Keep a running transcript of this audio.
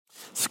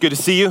It's good to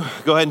see you.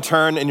 Go ahead and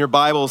turn in your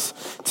Bibles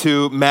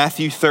to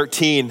Matthew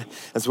 13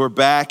 as we're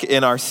back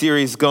in our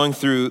series going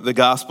through the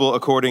gospel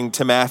according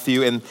to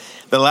Matthew. And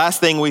the last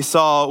thing we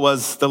saw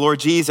was the Lord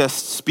Jesus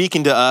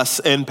speaking to us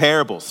in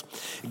parables,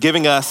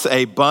 giving us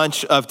a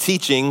bunch of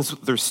teachings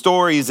through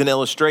stories and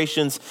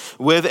illustrations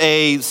with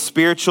a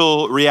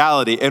spiritual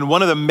reality. And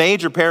one of the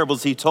major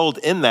parables he told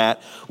in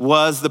that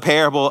was the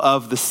parable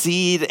of the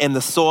seed and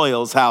the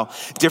soils, how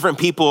different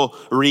people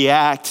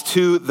react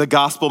to the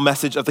gospel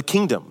message of the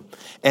kingdom.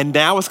 And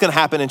now what's going to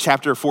happen in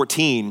chapter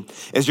 14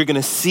 is you're going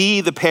to see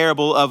the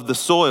parable of the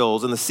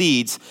soils and the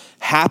seeds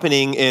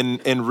happening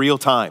in real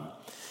time,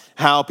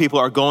 how people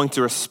are going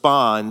to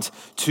respond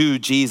to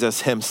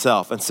Jesus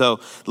himself. And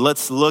so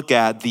let's look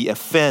at the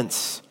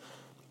offense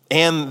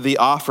and the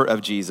offer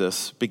of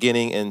Jesus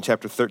beginning in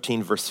chapter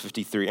 13, verse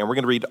 53. And we're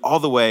going to read all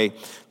the way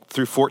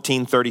through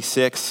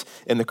 1436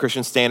 in the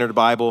Christian Standard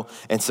Bible.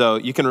 And so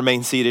you can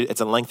remain seated. It's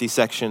a lengthy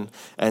section.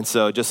 And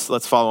so just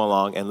let's follow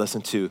along and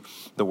listen to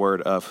the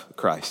word of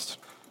Christ.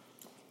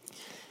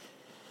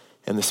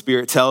 And the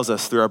Spirit tells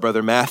us through our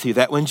brother Matthew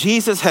that when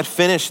Jesus had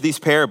finished these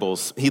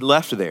parables, he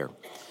left there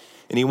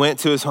and he went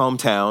to his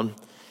hometown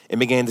and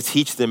began to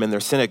teach them in their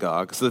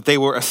synagogue, so that they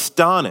were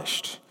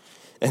astonished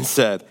and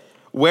said,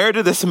 "Where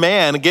did this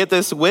man get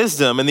this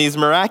wisdom and these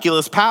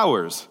miraculous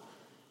powers?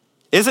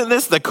 Isn't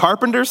this the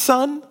carpenter's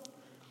son?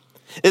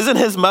 Isn't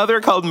his mother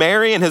called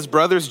Mary, and his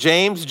brothers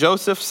James,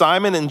 Joseph,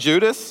 Simon, and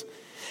Judas?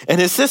 And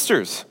his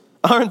sisters,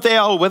 aren't they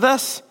all with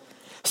us?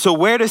 So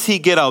where does he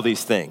get all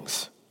these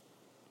things?"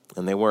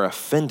 And they were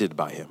offended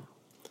by him.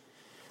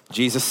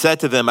 Jesus said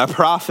to them, "A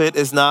prophet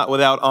is not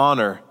without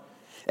honor,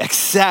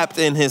 except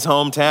in his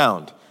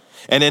hometown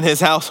and in his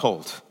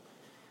household."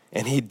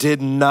 And he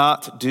did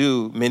not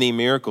do many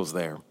miracles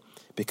there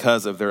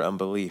because of their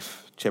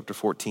unbelief. Chapter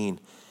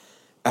 14.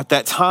 At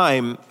that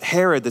time,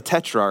 Herod the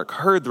Tetrarch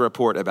heard the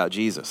report about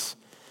Jesus.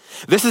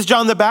 "This is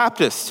John the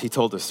Baptist," he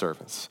told his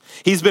servants.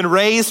 "He's been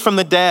raised from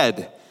the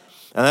dead,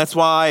 and that's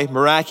why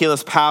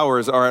miraculous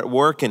powers are at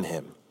work in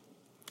him."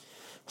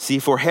 See,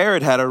 for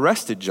Herod had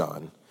arrested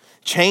John,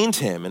 chained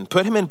him, and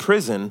put him in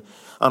prison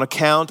on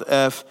account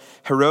of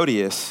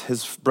Herodias,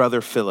 his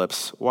brother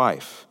Philip's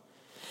wife,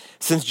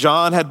 since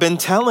John had been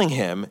telling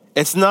him,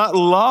 "It's not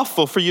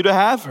lawful for you to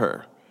have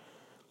her."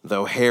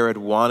 Though Herod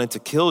wanted to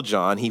kill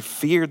John, he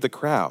feared the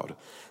crowd,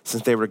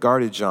 since they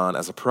regarded John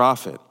as a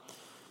prophet.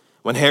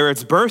 When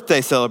Herod's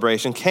birthday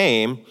celebration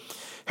came,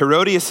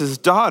 Herodias'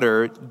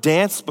 daughter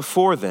danced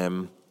before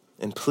them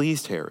and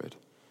pleased Herod.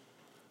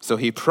 So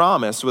he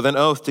promised with an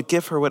oath to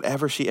give her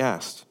whatever she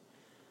asked.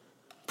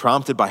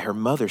 Prompted by her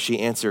mother, she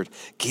answered,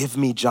 "Give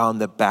me John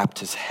the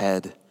Baptist's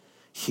head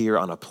here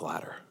on a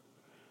platter."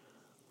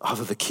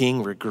 Although the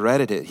king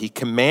regretted it, he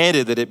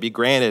commanded that it be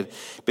granted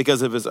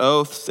because of his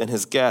oaths and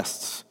his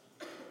guests.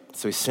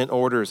 So he sent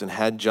orders and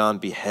had John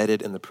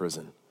beheaded in the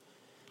prison.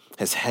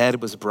 His head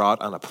was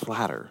brought on a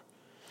platter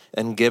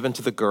and given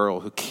to the girl,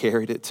 who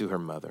carried it to her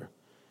mother.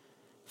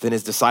 Then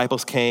his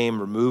disciples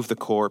came, removed the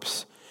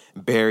corpse,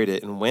 buried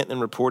it, and went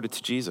and reported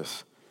to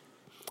Jesus.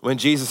 When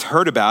Jesus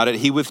heard about it,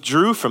 he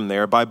withdrew from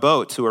there by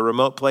boat to a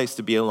remote place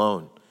to be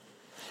alone.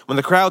 When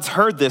the crowds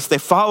heard this, they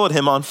followed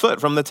him on foot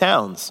from the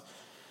towns.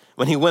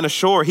 When he went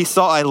ashore, he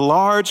saw a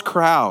large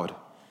crowd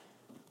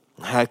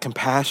and had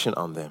compassion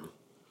on them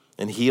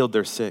and healed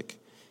their sick.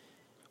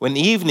 When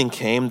evening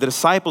came, the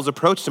disciples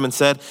approached him and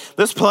said,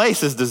 "This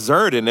place is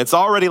deserted and it's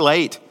already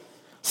late.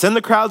 Send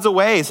the crowds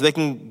away so they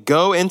can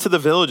go into the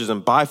villages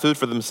and buy food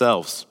for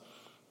themselves."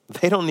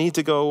 "They don't need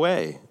to go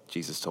away,"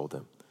 Jesus told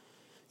them.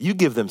 "You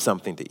give them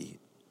something to eat."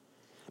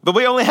 "But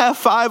we only have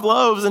 5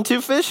 loaves and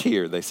 2 fish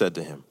here," they said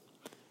to him.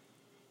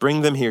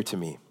 "Bring them here to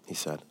me," he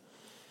said.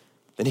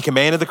 Then he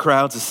commanded the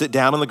crowds to sit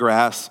down on the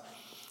grass.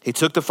 He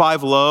took the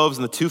 5 loaves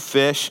and the 2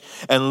 fish,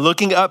 and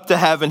looking up to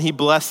heaven, he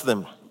blessed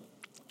them.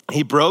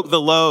 He broke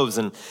the loaves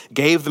and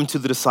gave them to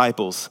the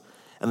disciples,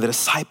 and the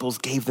disciples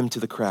gave them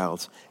to the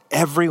crowds.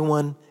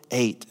 Everyone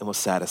ate and was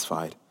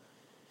satisfied.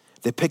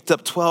 They picked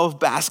up 12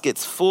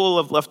 baskets full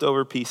of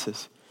leftover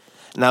pieces.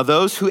 Now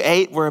those who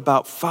ate were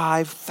about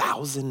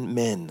 5,000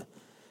 men,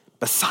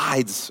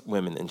 besides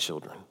women and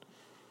children.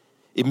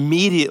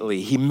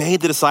 Immediately, he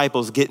made the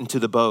disciples get into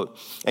the boat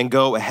and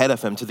go ahead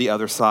of him to the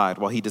other side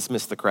while he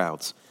dismissed the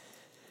crowds.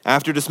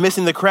 After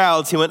dismissing the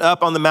crowds, he went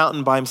up on the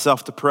mountain by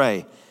himself to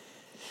pray.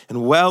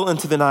 And well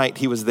into the night,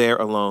 he was there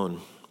alone.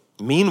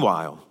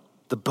 Meanwhile,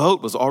 the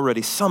boat was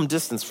already some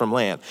distance from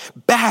land,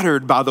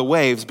 battered by the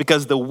waves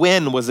because the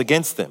wind was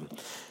against them.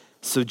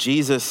 So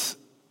Jesus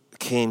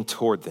came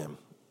toward them,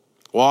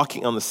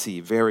 walking on the sea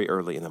very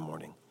early in the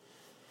morning.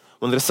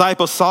 When the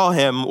disciples saw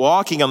him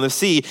walking on the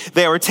sea,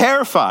 they were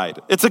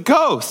terrified. "It's a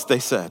ghost," they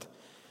said.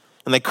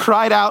 And they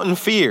cried out in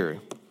fear.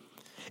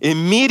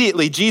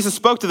 Immediately, Jesus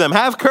spoke to them,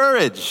 "Have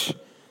courage.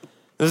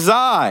 This is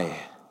I.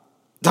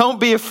 Don't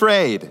be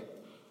afraid."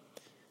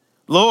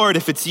 "Lord,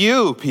 if it's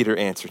you," Peter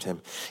answered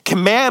him,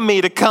 "command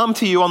me to come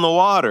to you on the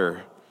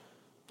water."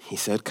 He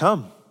said,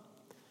 "Come."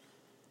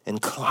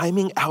 And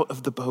climbing out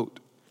of the boat,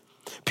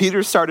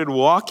 Peter started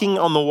walking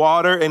on the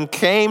water and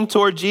came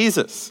toward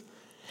Jesus.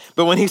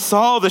 But when he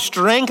saw the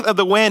strength of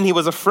the wind, he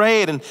was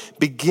afraid, and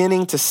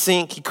beginning to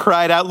sink, he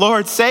cried out,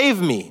 "Lord,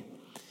 save me."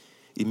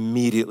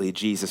 Immediately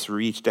Jesus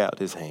reached out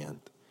his hand,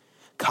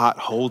 caught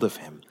hold of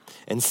him,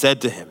 and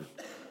said to him,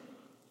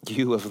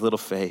 "You of little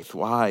faith,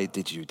 why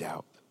did you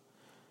doubt?"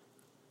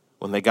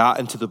 When they got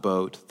into the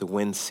boat, the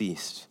wind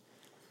ceased.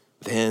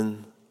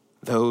 Then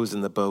those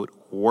in the boat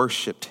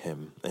worshiped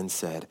him and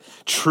said,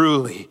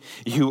 "Truly,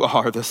 you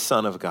are the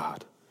Son of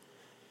God."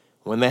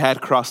 When they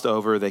had crossed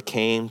over, they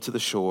came to the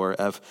shore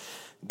of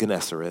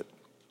Gennesaret.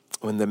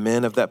 When the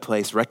men of that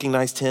place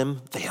recognized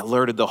him, they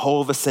alerted the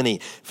whole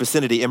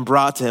vicinity and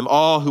brought to him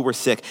all who were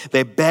sick.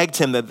 They begged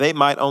him that they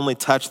might only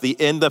touch the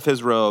end of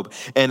his robe,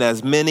 and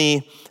as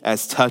many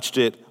as touched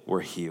it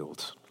were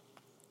healed.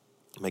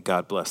 May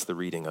God bless the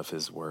reading of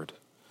his word.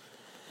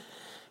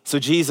 So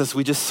Jesus,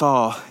 we just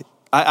saw,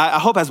 I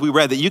hope as we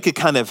read that you could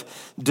kind of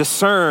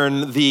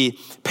discern the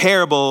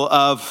parable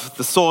of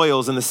the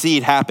soils and the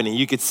seed happening.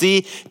 You could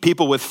see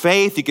people with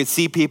faith. You could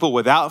see people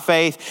without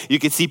faith. You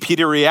could see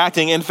Peter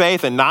reacting in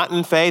faith and not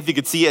in faith. You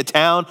could see a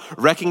town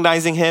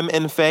recognizing him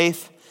in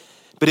faith.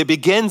 But it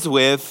begins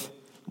with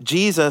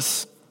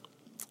Jesus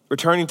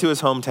returning to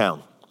his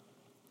hometown.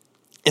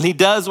 And he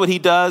does what he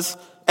does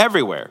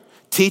everywhere,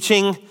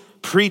 teaching,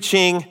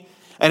 preaching,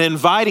 and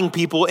inviting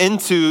people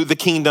into the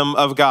kingdom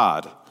of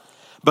God.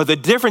 But the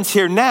difference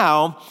here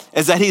now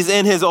is that he's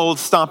in his old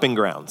stomping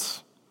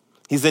grounds.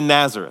 He's in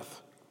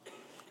Nazareth,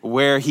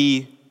 where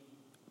he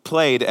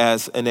played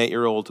as an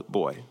 8-year-old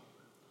boy,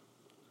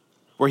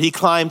 where he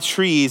climbed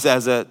trees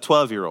as a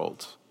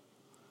 12-year-old,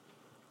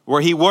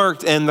 where he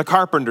worked in the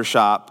carpenter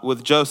shop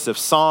with Joseph,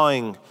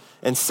 sawing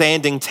and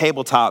sanding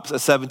tabletops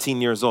at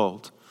 17 years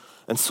old,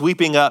 and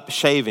sweeping up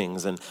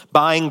shavings and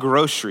buying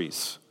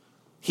groceries.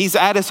 He's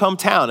at his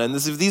hometown, and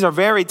these are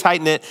very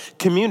tight-knit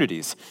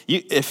communities.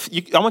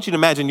 I want you to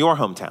imagine your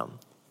hometown.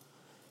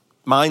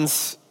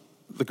 Mine's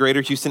the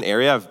greater Houston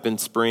area. I've been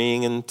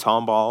spraying and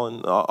Tomball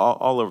and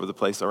all over the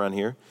place around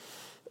here.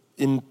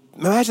 And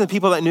imagine the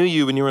people that knew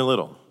you when you were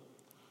little.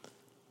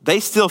 They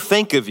still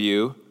think of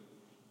you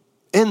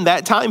in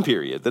that time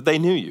period that they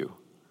knew you.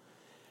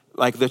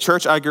 Like the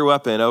church I grew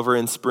up in over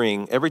in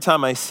Spring, every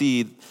time I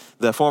see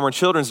the former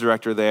children's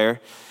director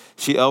there,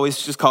 she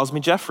always just calls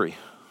me Jeffrey.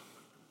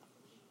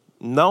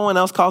 No one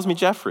else calls me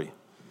Jeffrey,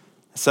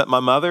 except my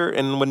mother.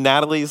 And when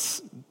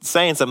Natalie's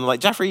saying something like,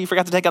 "Jeffrey, you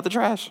forgot to take out the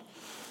trash."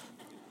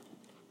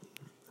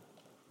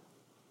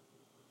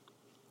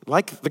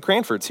 Like the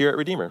Cranfords here at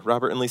Redeemer,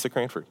 Robert and Lisa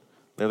Cranford.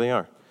 There they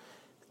are.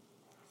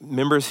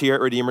 Members here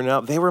at Redeemer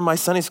now, they were my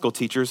Sunday school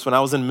teachers when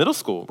I was in middle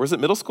school. Was it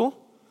middle school?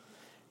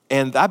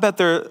 And I bet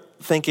they're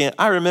thinking,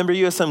 "I remember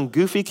you as some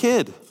goofy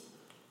kid.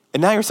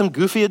 And now you're some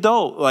goofy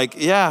adult." Like,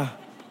 yeah,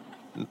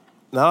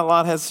 not a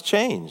lot has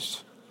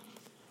changed.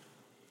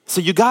 So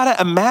you gotta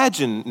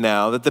imagine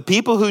now that the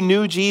people who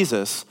knew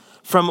Jesus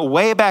from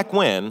way back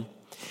when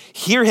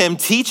hear him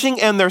teaching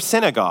in their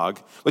synagogue,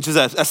 which is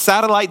a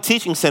satellite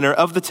teaching center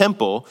of the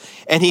temple,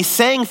 and he's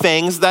saying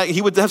things that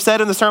he would have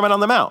said in the Sermon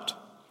on the Mount.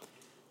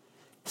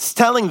 He's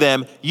telling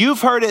them, "You've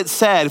heard it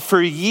said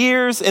for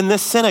years in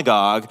this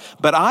synagogue,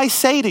 but I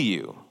say to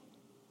you,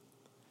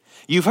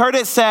 you've heard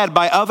it said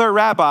by other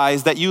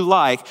rabbis that you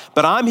like,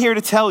 but I'm here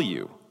to tell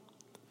you.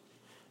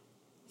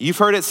 You've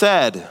heard it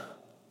said,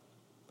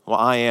 well,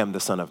 I am the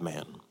Son of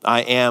Man.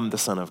 I am the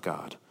Son of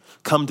God.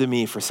 Come to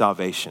me for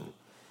salvation."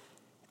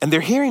 And they're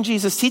hearing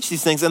Jesus teach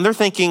these things, and they're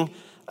thinking,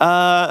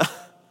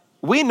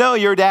 we know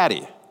your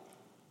daddy.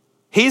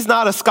 He's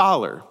not a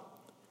scholar.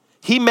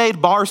 He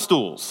made bar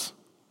stools.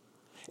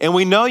 And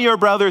we know your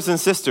brothers and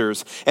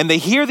sisters. And they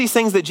hear these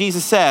things that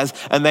Jesus says,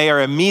 and they are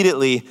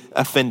immediately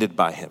offended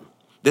by him.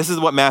 This is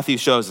what Matthew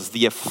shows us,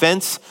 the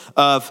offense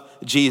of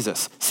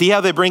Jesus. See how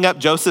they bring up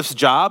Joseph's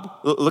job?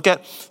 Look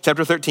at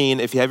chapter 13,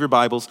 if you have your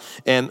Bibles,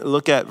 and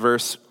look at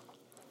verse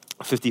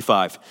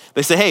 55.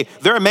 They say, hey,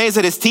 they're amazed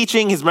at his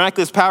teaching, his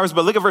miraculous powers,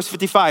 but look at verse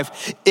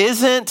 55.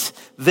 Isn't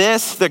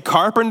this the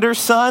carpenter's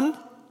son?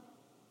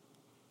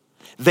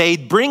 They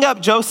bring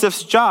up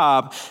Joseph's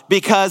job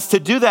because to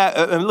do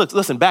that,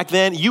 listen, back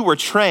then you were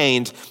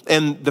trained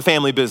in the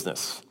family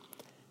business.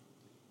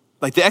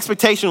 Like the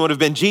expectation would have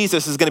been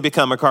Jesus is going to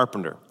become a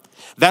carpenter.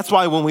 That's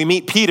why when we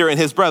meet Peter and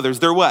his brothers,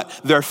 they're what?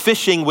 They're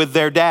fishing with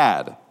their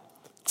dad.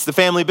 It's the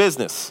family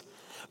business.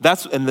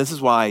 And this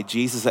is why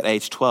Jesus at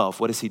age 12,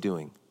 what is he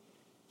doing?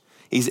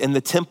 He's in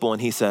the temple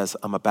and he says,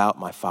 "I'm about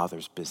my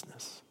Father's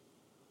business."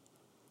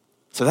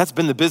 So that's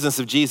been the business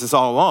of Jesus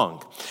all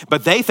along.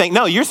 But they think,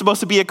 no, you're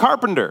supposed to be a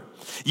carpenter.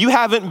 You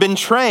haven't been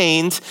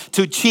trained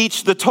to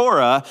teach the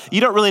Torah.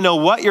 You don't really know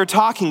what you're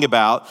talking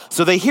about.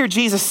 So they hear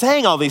Jesus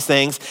saying all these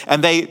things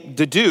and they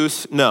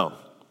deduce, no,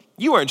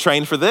 you weren't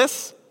trained for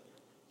this.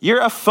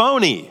 You're a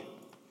phony.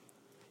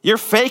 You're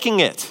faking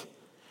it.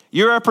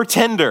 You're a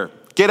pretender.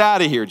 Get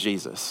out of here,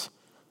 Jesus.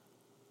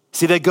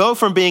 See, they go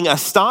from being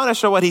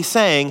astonished at what he's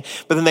saying,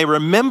 but then they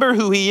remember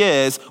who he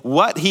is,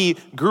 what he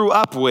grew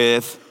up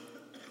with,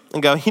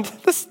 and go,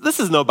 this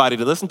is nobody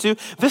to listen to.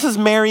 This is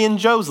Mary and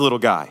Joe's little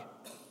guy.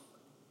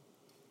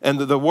 And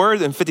the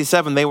word in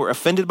 57, they were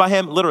offended by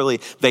him. Literally,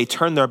 they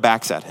turned their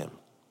backs at him.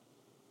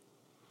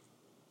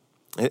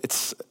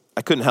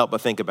 I couldn't help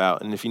but think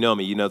about, and if you know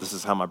me, you know this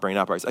is how my brain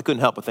operates. I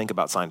couldn't help but think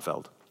about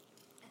Seinfeld.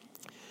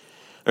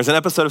 There's an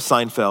episode of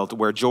Seinfeld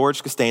where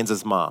George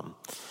Costanza's mom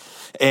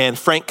and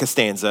Frank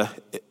Costanza,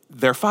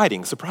 they're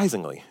fighting,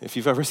 surprisingly. If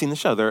you've ever seen the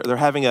show, they're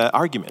having an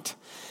argument.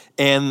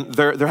 And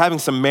they're having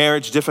some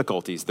marriage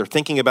difficulties. They're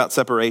thinking about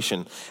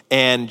separation.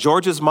 And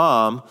George's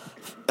mom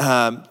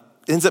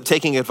ends up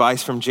taking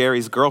advice from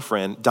Jerry's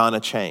girlfriend, Donna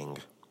Chang.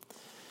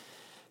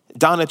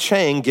 Donna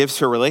Chang gives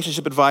her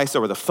relationship advice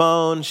over the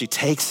phone. She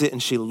takes it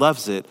and she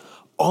loves it,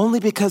 only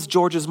because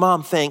George's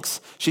mom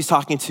thinks she's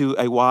talking to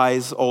a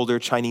wise, older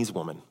Chinese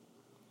woman.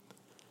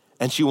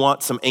 And she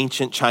wants some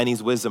ancient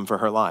Chinese wisdom for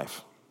her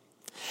life.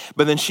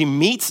 But then she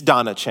meets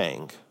Donna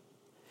Chang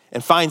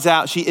and finds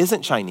out she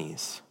isn't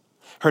Chinese.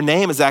 Her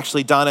name is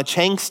actually Donna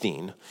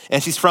Changstein,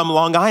 and she's from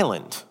Long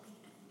Island.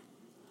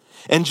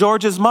 And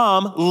George's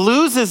mom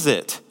loses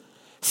it,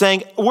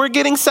 saying, we're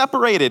getting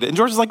separated. And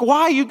George is like,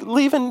 why are you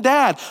leaving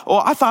Dad?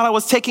 Well, I thought I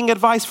was taking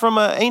advice from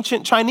an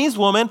ancient Chinese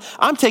woman.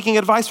 I'm taking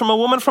advice from a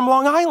woman from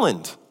Long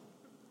Island.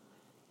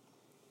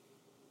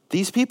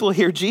 These people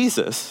hear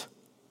Jesus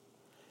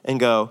and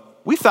go,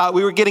 we thought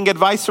we were getting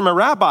advice from a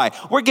rabbi.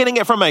 We're getting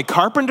it from a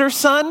carpenter's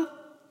son?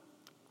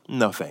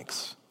 No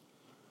thanks.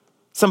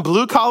 Some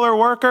blue-collar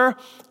worker?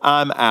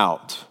 I'm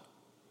out.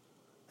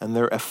 And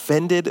they're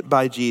offended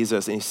by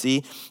Jesus. And you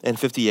see in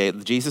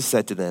 58, Jesus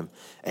said to them,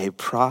 a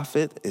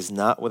prophet is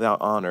not without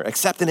honor,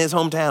 except in his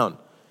hometown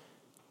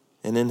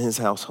and in his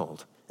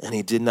household. And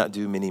he did not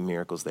do many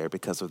miracles there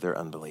because of their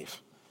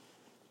unbelief.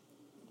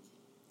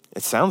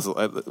 It sounds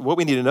like, what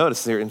we need to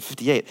notice here in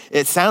 58,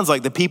 it sounds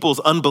like the people's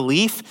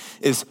unbelief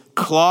is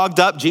clogged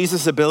up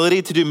Jesus'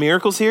 ability to do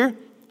miracles here.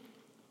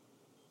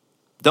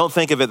 Don't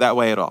think of it that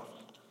way at all.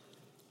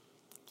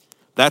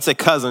 That's a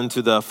cousin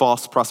to the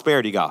false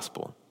prosperity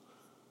gospel.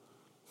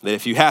 That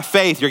if you have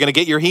faith, you're going to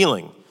get your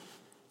healing.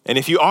 And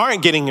if you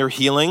aren't getting your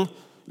healing,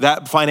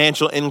 that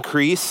financial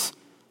increase,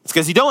 it's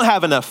because you don't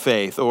have enough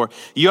faith, or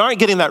you aren't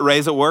getting that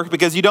raise at work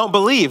because you don't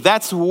believe.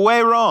 That's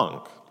way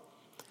wrong.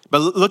 But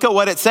look at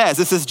what it says.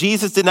 It says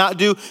Jesus did not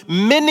do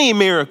many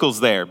miracles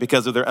there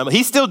because of their unbelief.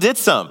 He still did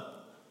some.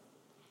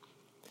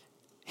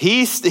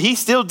 He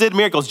still did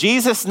miracles.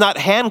 Jesus not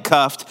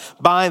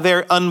handcuffed by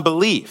their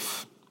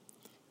unbelief.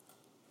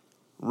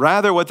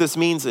 Rather, what this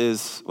means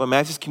is, what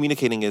Matthew's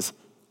communicating is,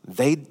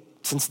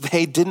 since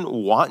they didn't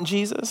want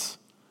Jesus,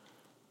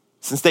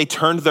 since they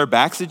turned their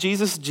backs at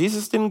Jesus,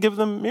 Jesus didn't give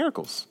them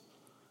miracles.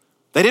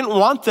 They didn't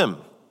want them.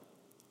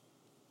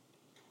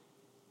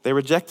 They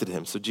rejected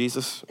him. So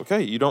Jesus,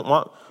 okay, you don't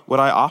want what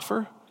I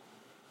offer?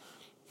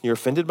 You're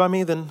offended by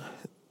me? Then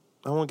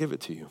I won't give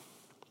it to you.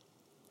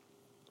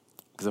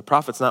 Because a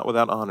prophet's not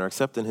without honor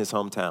except in his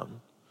hometown,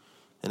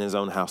 in his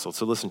own household.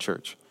 So listen,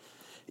 church.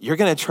 You're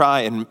going to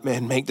try and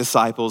make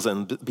disciples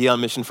and be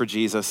on mission for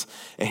Jesus.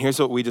 And here's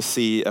what we just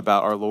see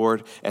about our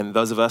Lord and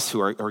those of us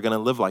who are going to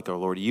live like our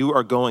Lord. You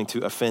are going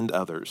to offend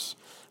others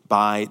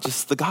by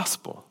just the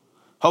gospel.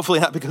 Hopefully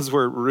not because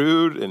we're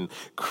rude and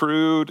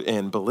crude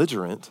and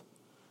belligerent,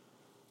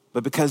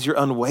 but because you're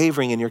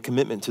unwavering in your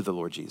commitment to the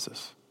Lord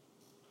Jesus.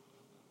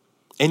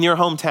 In your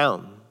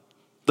hometown,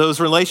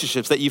 those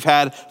relationships that you've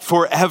had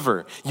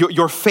forever,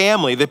 your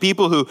family, the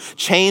people who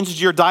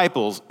changed your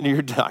diapers,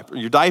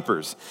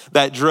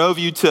 that drove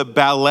you to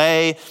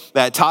ballet,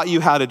 that taught you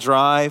how to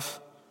drive.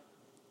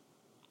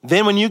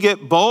 Then when you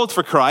get bold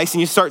for Christ and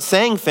you start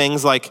saying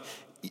things like,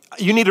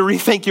 you need to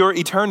rethink your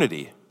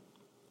eternity,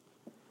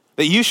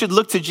 that you should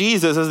look to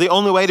Jesus as the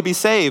only way to be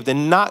saved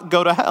and not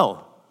go to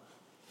hell.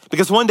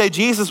 Because one day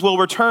Jesus will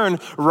return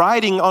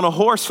riding on a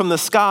horse from the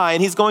sky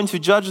and he's going to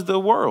judge the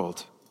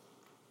world.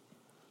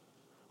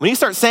 When you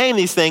start saying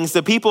these things,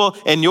 the people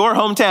in your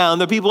hometown,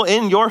 the people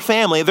in your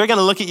family, they're going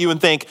to look at you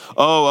and think,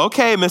 oh,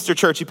 okay, Mr.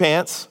 Churchy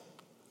Pants,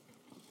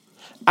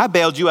 I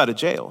bailed you out of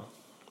jail.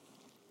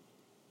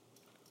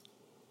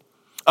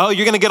 Oh,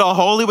 you're going to get all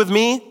holy with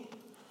me?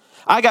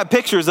 I got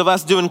pictures of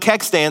us doing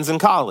keg stands in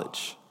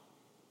college.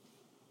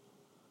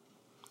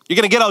 You're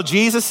going to get all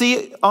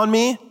Jesus-y on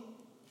me?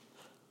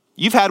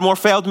 You've had more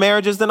failed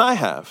marriages than I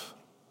have.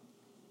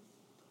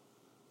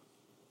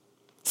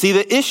 See,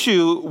 the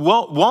issue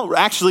won't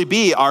actually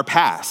be our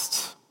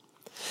past,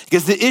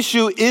 because the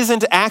issue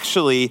isn't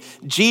actually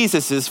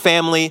Jesus's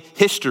family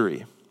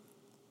history.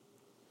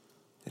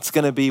 It's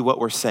going to be what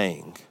we're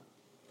saying.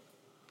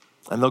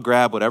 And they'll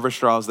grab whatever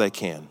straws they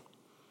can.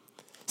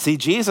 See,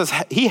 Jesus,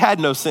 he had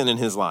no sin in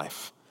his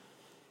life.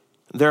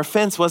 Their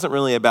offense wasn't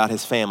really about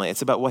his family.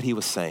 It's about what he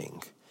was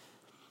saying.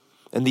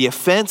 And the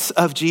offense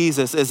of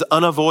Jesus is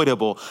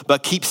unavoidable,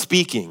 but keep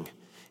speaking.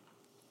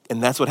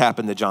 And that's what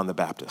happened to John the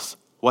Baptist.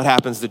 What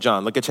happens to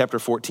John? Look at chapter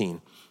 14.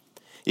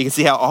 You can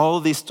see how all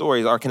of these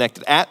stories are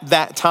connected. At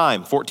that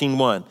time,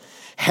 14:1,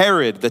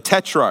 Herod, the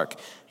tetrarch,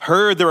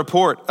 heard the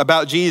report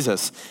about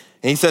Jesus.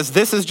 And he says,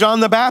 this is John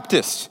the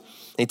Baptist.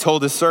 And he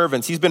told his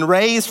servants, he's been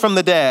raised from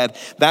the dead.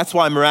 That's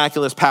why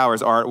miraculous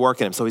powers are at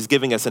work in him. So he's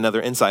giving us another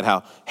insight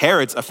how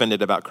Herod's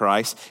offended about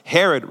Christ.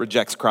 Herod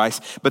rejects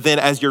Christ. But then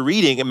as you're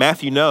reading, and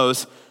Matthew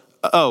knows,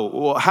 oh,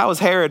 well, how is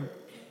Herod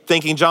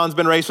thinking John's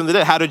been raised from the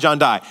dead. How did John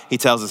die? He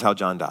tells us how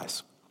John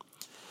dies.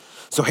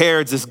 So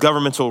Herod's this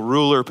governmental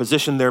ruler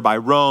positioned there by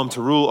Rome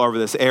to rule over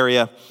this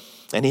area.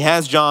 And he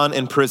has John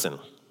in prison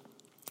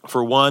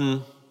for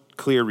one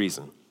clear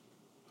reason.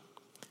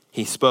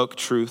 He spoke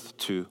truth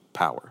to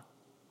power.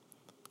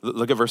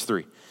 Look at verse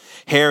 3.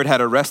 Herod had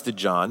arrested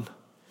John,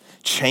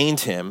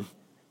 chained him,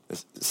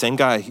 the same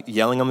guy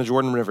yelling on the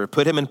Jordan River,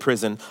 put him in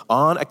prison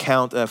on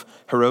account of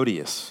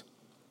Herodias,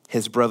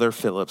 his brother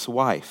Philip's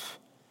wife.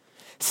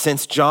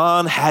 Since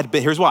John had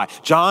been, here's why,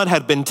 John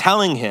had been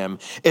telling him,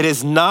 it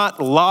is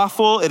not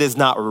lawful, it is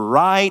not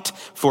right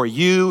for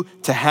you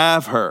to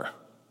have her.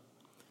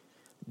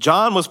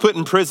 John was put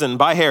in prison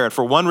by Herod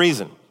for one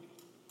reason.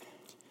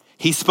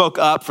 He spoke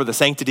up for the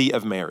sanctity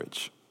of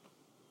marriage.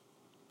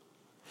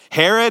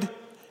 Herod,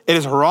 it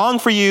is wrong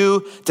for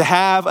you to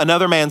have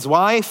another man's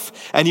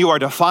wife, and you are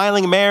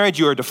defiling marriage,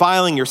 you are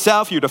defiling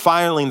yourself, you're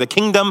defiling the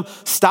kingdom.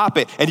 Stop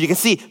it. And you can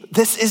see,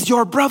 this is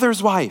your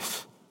brother's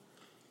wife,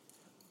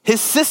 his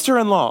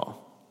sister-in-law.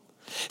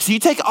 So you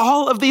take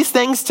all of these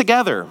things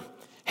together.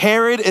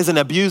 Herod is an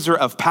abuser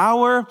of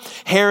power,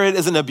 Herod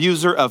is an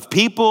abuser of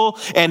people,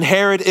 and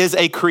Herod is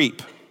a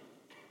creep.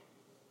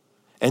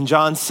 And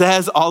John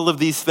says all of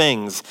these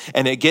things,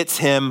 and it gets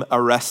him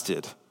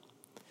arrested.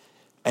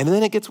 And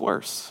then it gets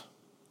worse.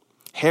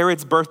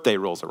 Herod's birthday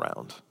rolls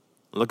around.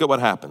 Look at what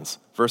happens.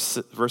 Verse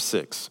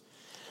 6.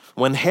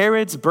 When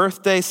Herod's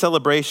birthday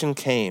celebration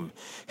came,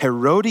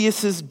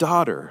 Herodias'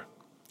 daughter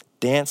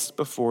danced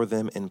before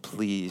them and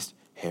pleased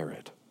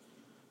Herod.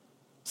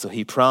 So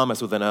he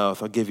promised with an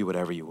oath, I'll give you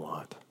whatever you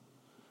want.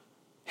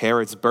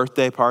 Herod's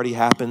birthday party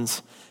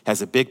happens,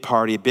 has a big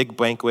party, a big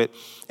banquet,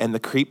 and the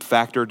creep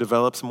factor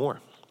develops more.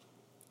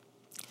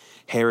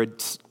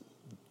 Herodias'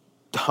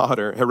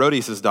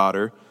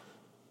 daughter,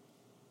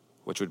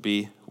 which would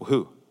be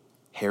who?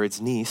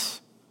 Herod's niece,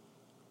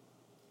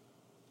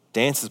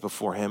 dances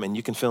before him, and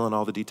you can fill in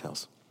all the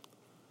details.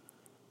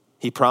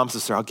 He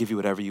promises her, I'll give you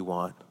whatever you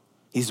want.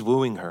 He's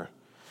wooing her,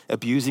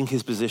 abusing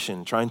his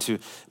position, trying to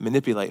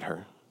manipulate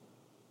her.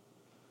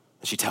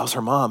 And she tells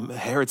her mom,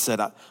 Herod said,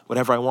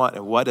 whatever I want.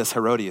 And what does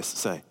Herodias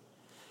say?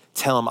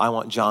 Tell him I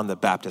want John the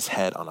Baptist's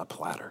head on a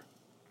platter.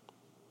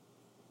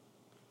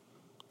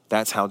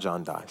 That's how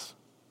John dies.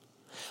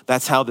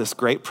 That's how this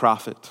great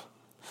prophet,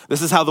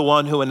 this is how the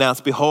one who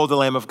announced, behold the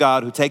Lamb of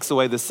God who takes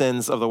away the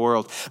sins of the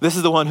world. This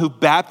is the one who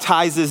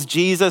baptizes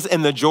Jesus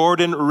in the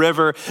Jordan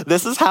River.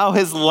 This is how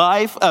his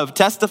life of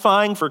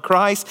testifying for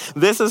Christ,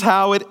 this is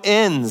how it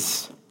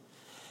ends.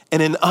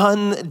 In an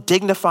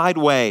undignified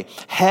way,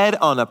 head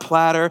on a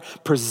platter,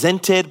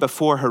 presented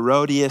before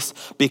Herodias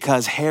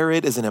because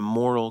Herod is an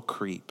immoral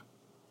creep.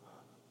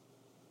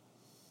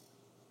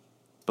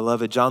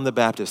 Beloved, John the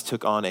Baptist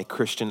took on a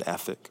Christian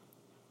ethic.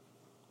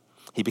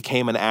 He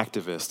became an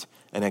activist,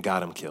 and it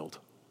got him killed.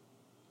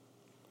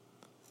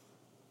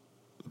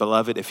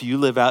 Beloved, if you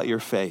live out your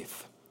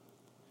faith,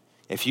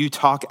 if you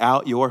talk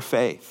out your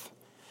faith,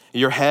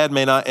 your head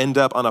may not end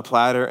up on a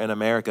platter in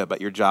America,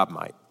 but your job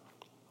might.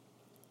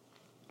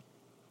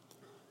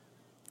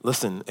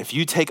 Listen, if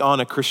you take on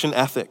a Christian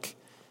ethic,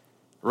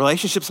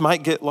 relationships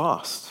might get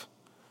lost.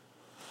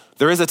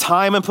 There is a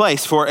time and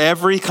place for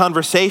every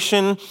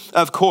conversation,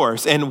 of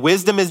course, and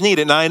wisdom is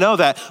needed. And I know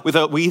that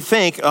we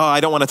think, I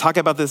don't want to talk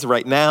about this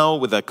right now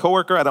with a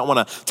coworker. I don't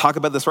want to talk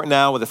about this right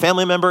now with a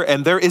family member.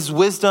 And there is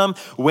wisdom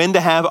when to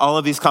have all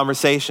of these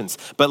conversations.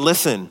 But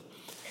listen,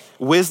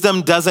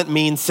 wisdom doesn't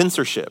mean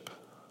censorship.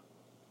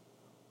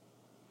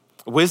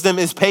 Wisdom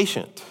is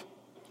patient.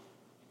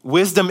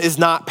 Wisdom is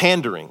not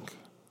pandering.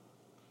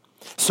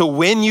 So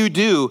when you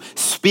do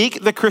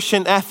speak the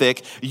Christian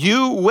ethic,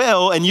 you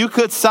will and you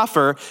could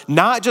suffer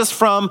not just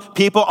from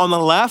people on the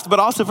left, but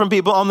also from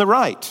people on the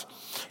right,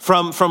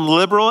 from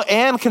liberal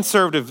and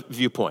conservative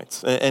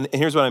viewpoints. And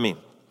here's what I mean.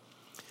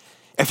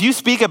 If you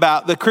speak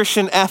about the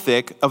Christian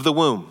ethic of the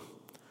womb,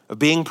 of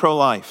being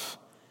pro-life,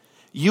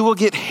 you will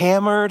get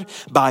hammered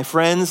by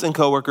friends and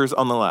coworkers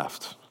on the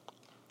left.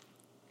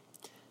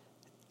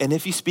 And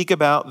if you speak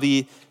about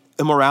the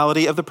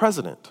immorality of the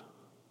president,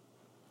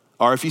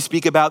 or if you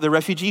speak about the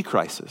refugee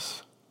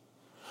crisis,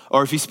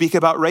 or if you speak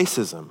about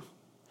racism,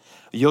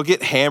 you'll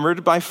get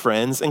hammered by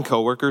friends and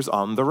coworkers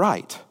on the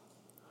right.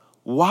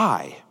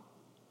 Why?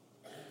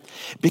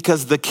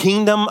 Because the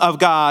kingdom of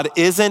God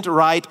isn't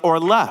right or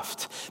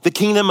left. The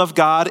kingdom of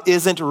God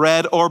isn't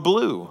red or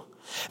blue.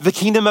 The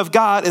kingdom of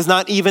God is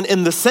not even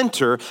in the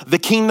center. The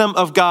kingdom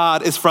of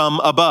God is from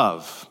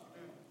above.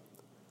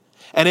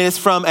 And it is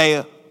from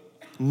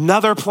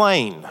another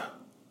plane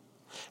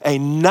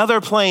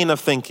of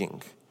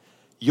thinking.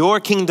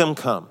 Your kingdom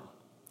come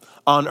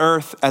on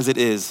earth as it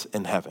is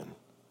in heaven.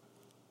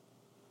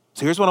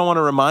 So here's what I want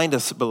to remind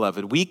us,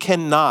 beloved. We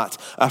cannot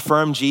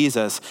affirm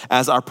Jesus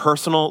as our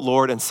personal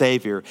Lord and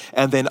Savior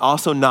and then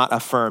also not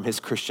affirm his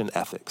Christian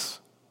ethics.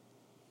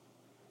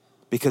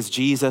 Because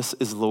Jesus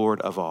is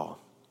Lord of all.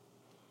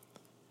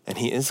 And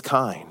he is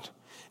kind,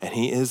 and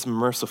he is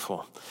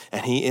merciful,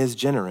 and he is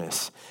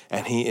generous,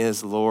 and he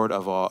is Lord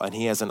of all, and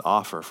he has an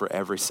offer for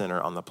every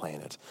sinner on the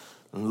planet.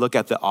 And look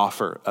at the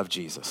offer of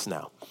Jesus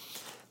now.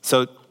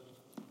 So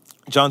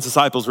John's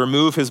disciples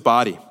remove his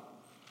body,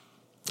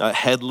 a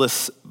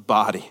headless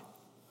body,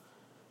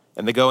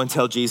 and they go and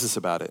tell Jesus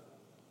about it.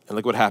 And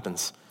look what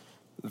happens.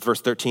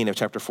 Verse 13 of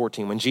chapter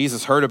 14. When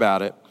Jesus heard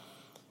about it,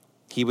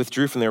 he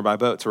withdrew from there by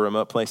boat to a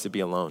remote place to be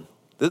alone.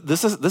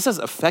 This has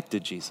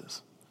affected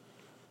Jesus.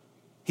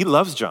 He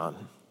loves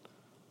John.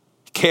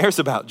 He cares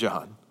about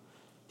John.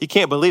 He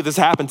can't believe this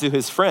happened to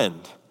his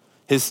friend,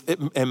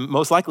 and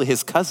most likely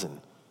his cousin.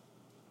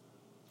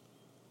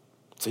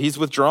 So he's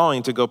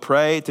withdrawing to go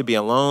pray, to be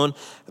alone,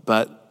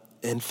 but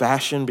in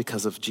fashion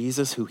because of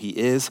Jesus, who he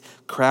is.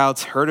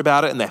 Crowds heard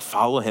about it and they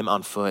follow him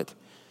on foot.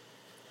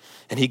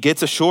 And he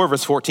gets ashore,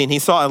 verse 14. He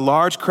saw a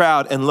large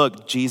crowd, and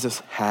look, Jesus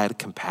had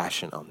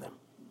compassion on them.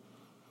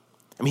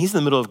 I mean, he's in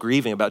the middle of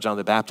grieving about John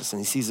the Baptist, and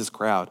he sees this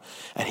crowd,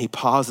 and he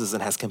pauses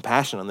and has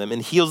compassion on them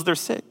and heals their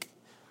sick.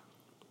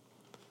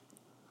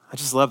 I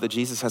just love that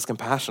Jesus has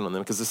compassion on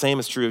them, because the same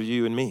is true of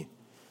you and me.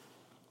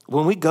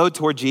 When we go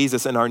toward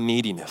Jesus in our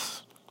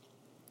neediness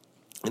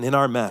and in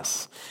our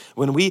mess,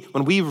 when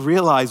we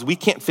realize we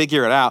can't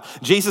figure it out,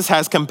 Jesus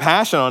has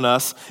compassion on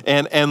us,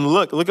 and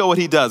look at what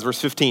he does, verse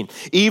 15.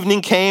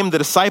 Evening came, the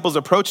disciples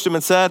approached him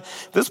and said,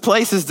 "This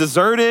place is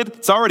deserted,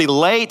 it's already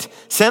late,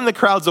 send the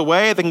crowds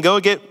away, they can go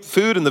get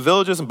food in the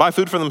villages and buy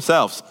food for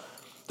themselves.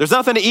 There's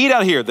nothing to eat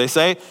out here," they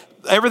say.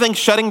 "Everything's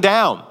shutting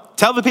down.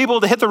 Tell the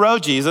people to hit the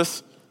road,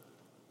 Jesus."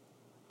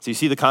 So you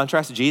see the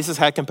contrast? Jesus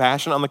had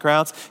compassion on the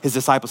crowds. His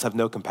disciples have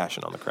no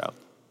compassion on the crowd.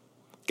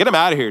 Get them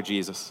out of here,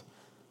 Jesus.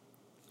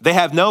 They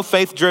have no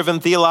faith-driven,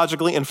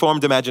 theologically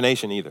informed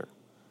imagination either.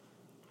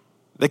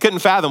 They couldn't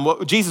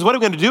fathom, Jesus, what are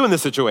we going to do in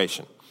this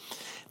situation?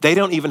 They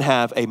don't even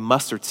have a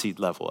mustard seed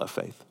level of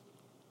faith.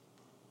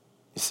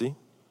 You see?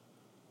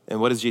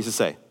 And what does Jesus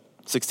say?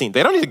 16,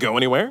 they don't need to go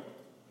anywhere.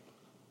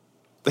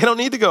 They don't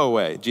need to go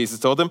away. Jesus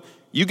told them,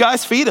 you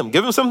guys feed them,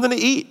 give them something to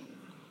eat.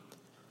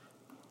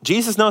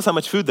 Jesus knows how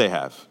much food they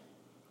have,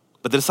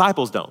 but the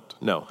disciples don't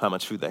know how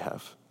much food they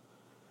have.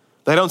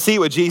 They don't see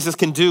what Jesus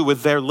can do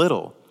with their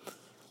little.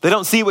 They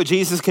don't see what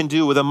Jesus can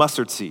do with a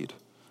mustard seed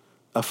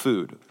of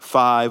food,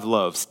 5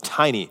 loaves,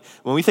 tiny.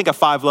 When we think of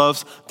 5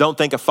 loaves, don't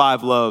think of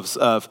 5 loaves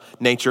of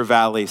Nature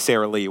Valley,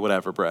 Sara Lee,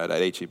 whatever bread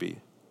at H-E-B.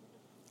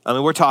 I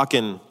mean, we're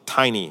talking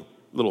tiny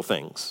little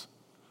things,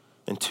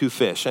 and 2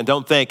 fish. And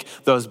don't think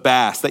those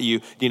bass that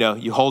you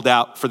hold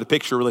out for the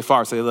picture really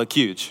far so they look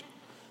huge.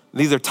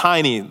 These are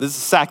tiny, this is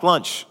sack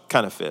lunch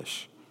kind of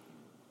fish.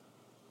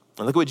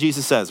 And look at what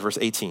Jesus says, verse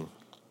 18.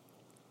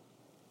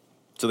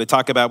 So they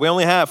talk about, we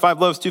only have 5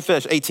 loaves, 2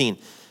 fish. 18,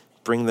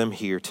 bring them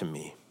here to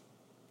me.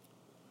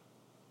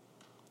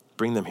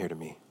 Bring them here to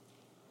me.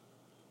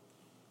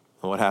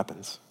 And what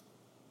happens?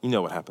 You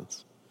know what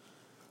happens.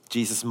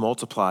 Jesus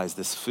multiplies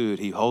this food.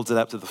 He holds it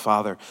up to the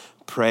Father,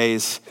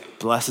 prays,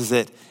 blesses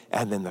it,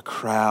 and then the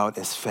crowd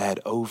is fed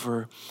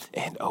over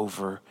and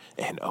over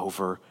and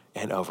over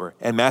and over.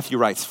 And Matthew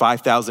writes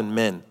 5,000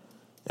 men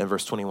in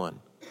verse 21,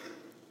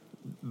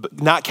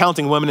 but not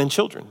counting women and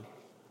children.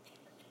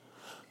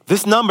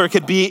 This number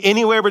could be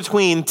anywhere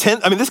between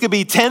this could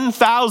be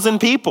 10,000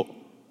 people.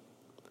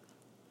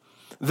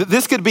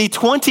 This could be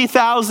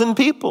 20,000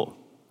 people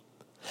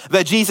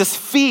that Jesus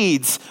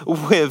feeds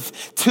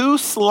with 2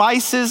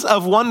 slices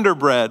of Wonder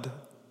Bread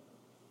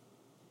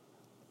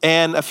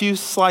and a few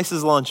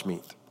slices of lunch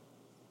meat.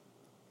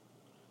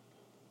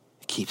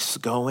 He keeps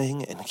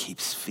going and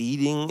keeps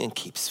feeding and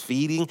keeps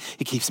feeding.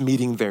 He keeps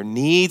meeting their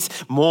needs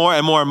more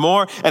and more and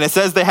more. And it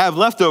says they have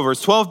leftovers,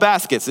 12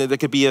 baskets. There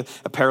could be a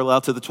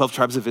parallel to the 12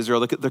 tribes of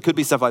Israel. There could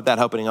be stuff like that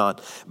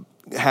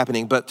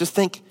happening. But just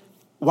think,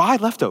 why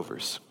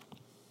leftovers?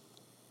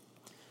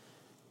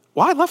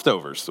 Why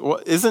leftovers?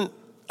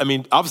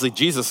 Obviously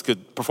Jesus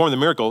could perform the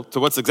miracle to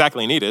what's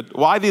exactly needed.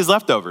 Why these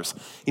leftovers?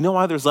 You know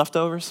why there's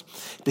leftovers?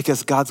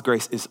 Because God's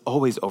grace is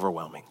always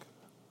overwhelming.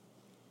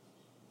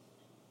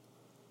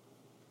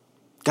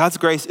 God's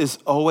grace is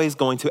always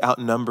going to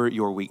outnumber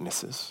your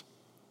weaknesses.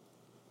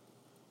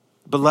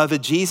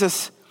 Beloved,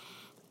 Jesus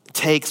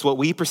takes what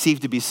we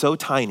perceive to be so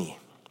tiny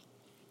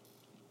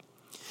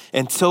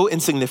and so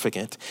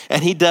insignificant,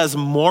 and he does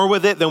more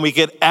with it than we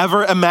could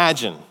ever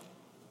imagine,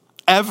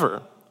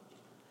 ever.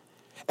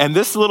 And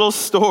this little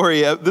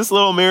story, this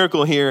little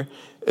miracle here,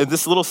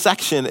 this little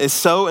section is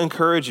so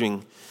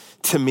encouraging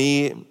to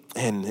me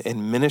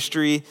in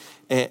ministry,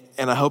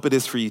 and I hope it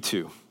is for you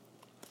too.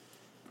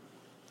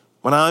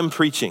 When I'm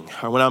preaching,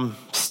 or when I'm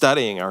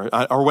studying, or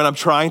when I'm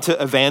trying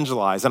to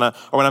evangelize, or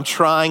when I'm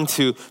trying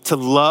to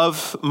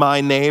love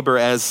my neighbor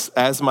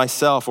as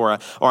myself, or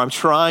I'm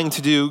trying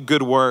to do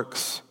good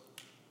works,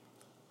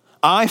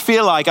 I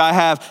feel like I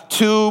have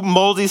 2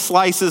 moldy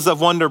slices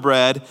of Wonder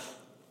Bread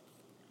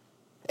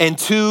and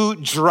 2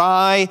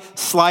 dry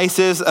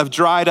slices of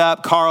dried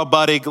up Carl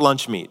Buddig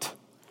lunch meat.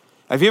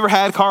 Have you ever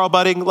had Carl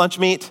Buddig lunch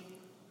meat?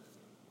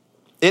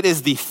 It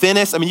is the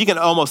thinnest. You can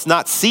almost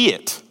not see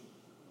it.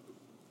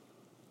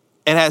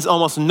 It has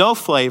almost no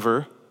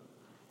flavor.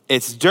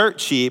 It's dirt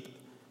cheap.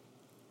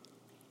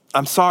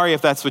 I'm sorry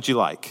if that's what you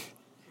like.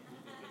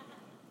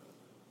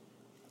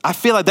 I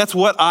feel like that's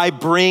what I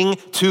bring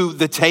to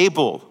the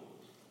table.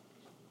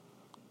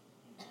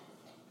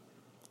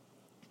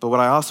 but what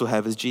I also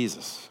have is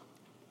Jesus.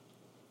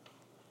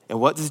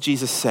 And what does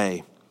Jesus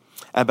say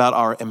about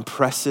our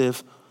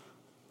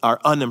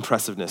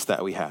unimpressiveness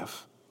that we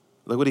have?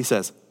 Look what he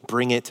says.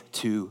 Bring it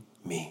to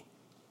me.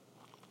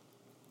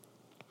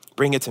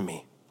 Bring it to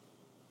me.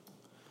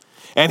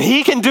 And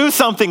he can do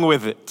something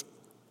with it.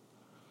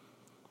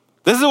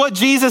 This is what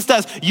Jesus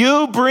does.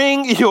 You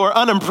bring your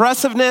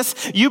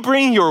unimpressiveness, you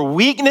bring your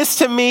weakness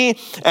to me,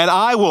 and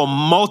I will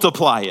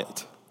multiply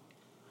it.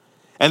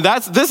 And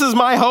this is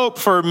my hope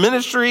for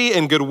ministry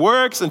and good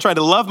works and trying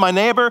to love my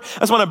neighbor. I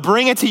just want to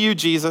bring it to you,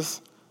 Jesus.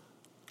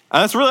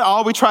 And that's really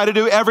all we try to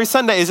do every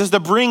Sunday, is just to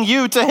bring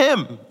you to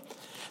him.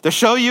 To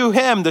show you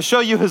him, to show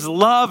you his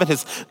love and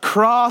his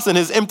cross and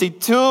his empty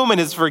tomb and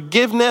his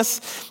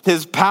forgiveness,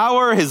 his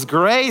power, his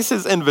grace,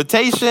 his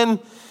invitation.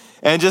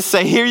 And just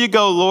say, here you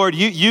go, Lord,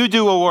 you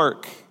do a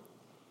work.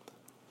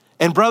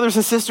 And brothers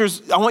and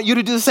sisters, I want you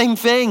to do the same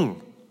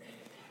thing.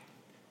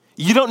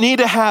 You don't need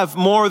to have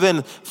more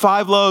than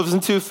 5 loaves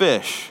and 2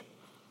 fish.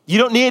 You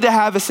don't need to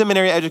have a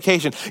seminary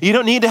education. You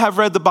don't need to have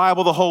read the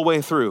Bible the whole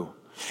way through.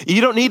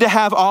 You don't need to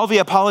have all the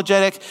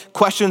apologetic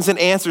questions and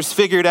answers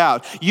figured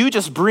out. You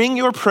just bring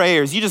your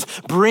prayers. You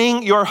just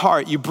bring your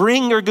heart. You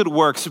bring your good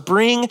works.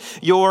 Bring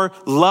your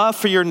love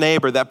for your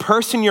neighbor, that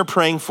person you're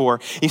praying for.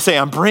 You say,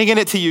 I'm bringing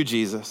it to you,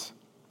 Jesus.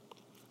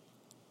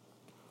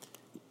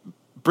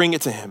 Bring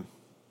it to him.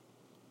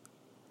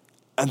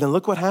 And then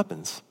look what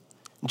happens.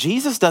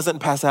 Jesus doesn't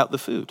pass out the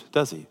food,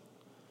 does he?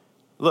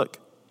 Look,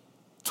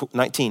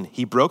 19,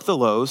 he broke the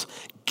loaves,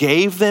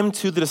 gave them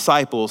to the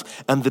disciples,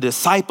 and the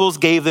disciples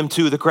gave them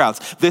to the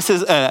crowds. This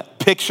is a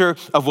picture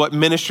of what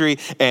ministry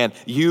and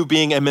you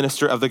being a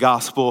minister of the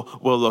gospel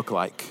will look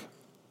like.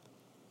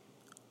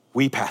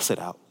 We pass it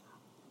out.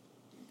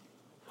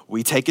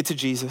 We take it to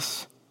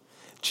Jesus.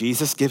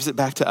 Jesus gives it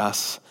back to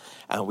us,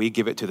 and we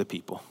give it to the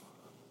people.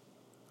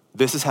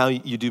 This is how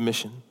you do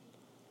mission.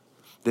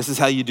 This is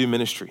how you do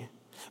ministry.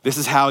 This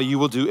is how you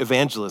will do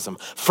evangelism.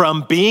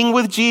 From being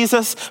with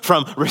Jesus,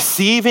 from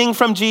receiving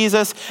from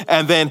Jesus,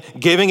 and then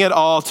giving it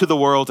all to the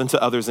world and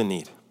to others in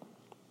need.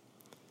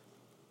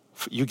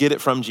 You get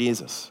it from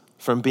Jesus,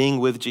 from being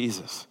with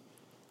Jesus.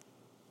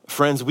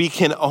 Friends, we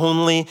can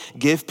only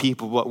give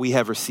people what we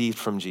have received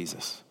from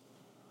Jesus.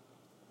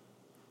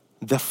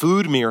 The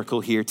food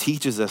miracle here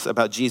teaches us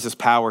about Jesus'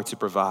 power to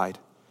provide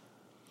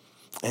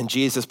and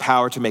Jesus'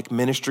 power to make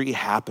ministry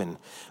happen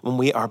when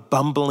we are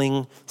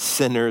bumbling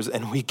sinners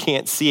and we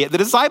can't see it. The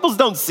disciples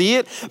don't see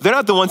it. They're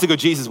not the ones who go,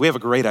 Jesus, we have a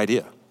great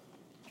idea.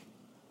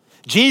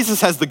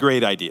 Jesus has the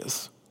great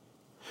ideas.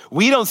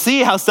 We don't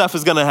see how stuff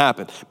is going to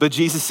happen, but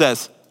Jesus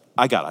says,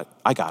 I got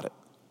it.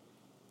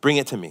 Bring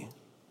it to me.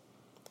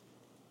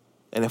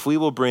 And if we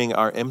will bring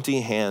our empty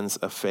hands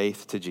of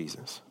faith to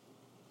Jesus,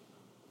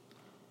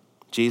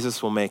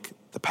 Jesus will make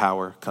the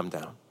power come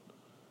down.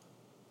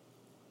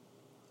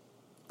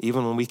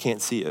 Even when we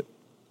can't see it.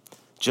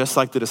 Just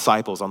like the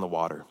disciples on the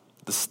water.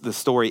 The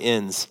story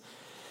ends,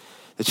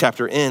 the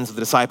chapter ends with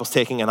the disciples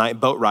taking a night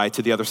boat ride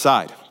to the other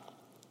side.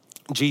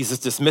 Jesus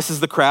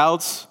dismisses the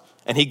crowds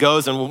and he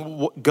goes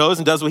and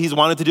does what he's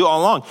wanted to do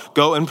all along.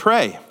 Go and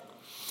pray.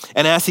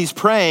 And as he's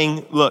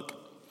praying, look,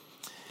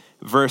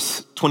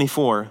 verse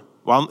 24,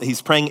 while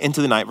he's praying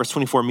into the night, verse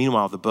 24,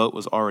 meanwhile, the boat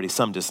was already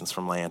some distance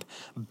from land,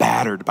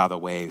 battered by the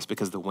waves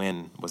because the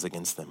wind was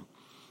against them.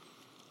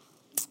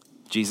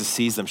 Jesus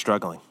sees them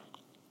struggling,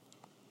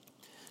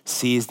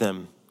 sees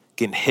them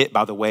getting hit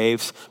by the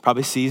waves,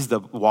 probably sees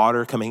the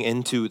water coming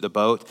into the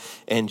boat.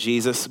 And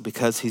Jesus,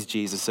 because he's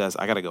Jesus, says,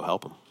 I got to go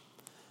help them.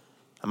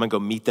 I'm going to go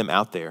meet them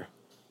out there.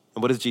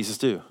 And what does Jesus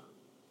do?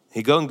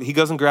 He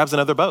goes and grabs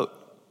another boat.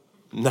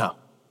 No.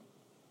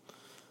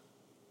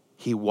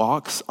 He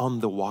walks on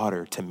the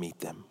water to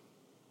meet them.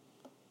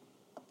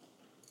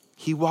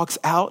 He walks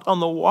out on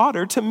the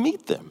water to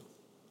meet them.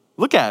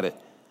 Look at it.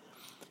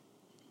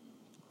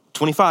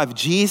 25,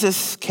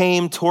 Jesus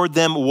came toward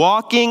them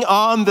walking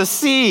on the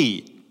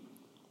sea.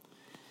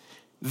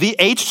 The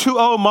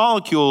H2O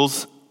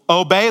molecules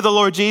obey the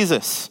Lord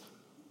Jesus.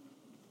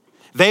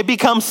 They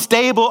become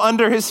stable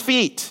under his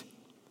feet.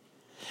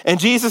 And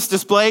Jesus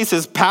displays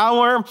his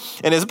power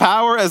and his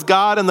power as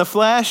God in the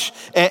flesh.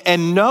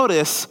 And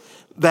notice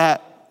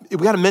that we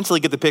got to mentally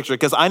get the picture,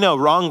 because I know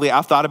wrongly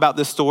I've thought about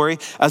this story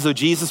as though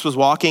Jesus was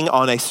walking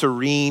on a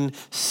serene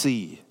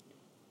sea.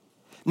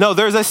 No,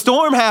 there's a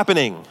storm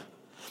happening.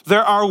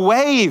 There are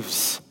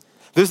waves.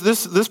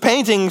 This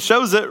painting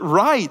shows it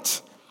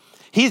right.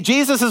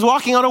 Jesus is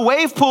walking on a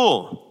wave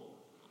pool.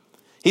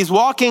 He's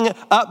walking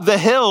up the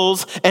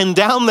hills and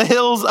down the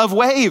hills of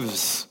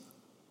waves.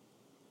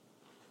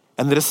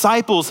 And the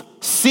disciples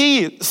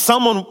see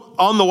someone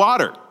on the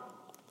water.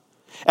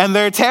 And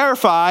they're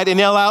terrified and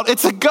yell out,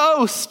 it's a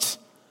ghost.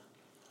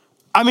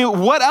 I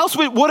mean, what else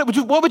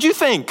what would you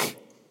think?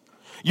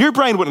 Your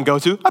brain wouldn't go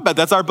to, I bet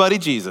that's our buddy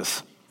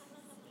Jesus.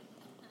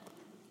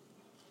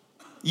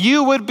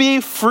 You would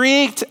be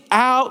freaked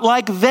out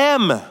like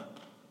them.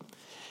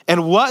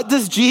 And what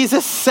does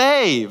Jesus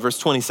say? Verse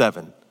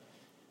 27.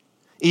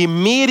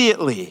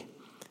 Immediately,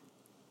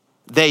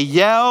 they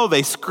yell,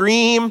 they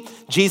scream.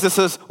 Jesus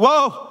says,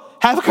 whoa,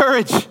 have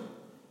courage.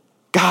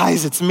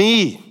 Guys, it's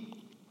me.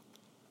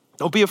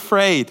 Don't be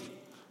afraid.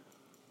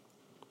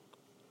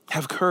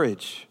 Have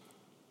courage.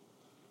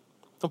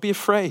 Don't be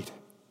afraid.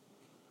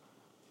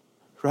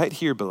 Right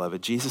here,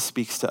 beloved, Jesus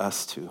speaks to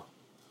us too.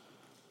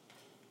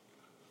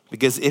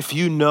 Because if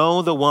you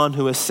know the one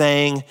who is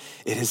saying,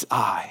 it is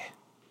I,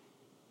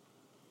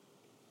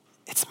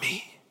 it's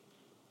me.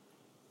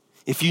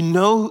 If you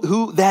know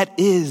who that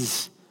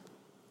is,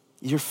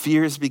 your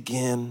fears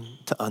begin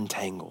to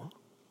untangle.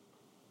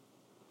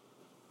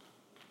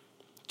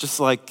 Just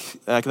like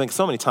I think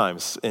so many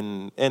times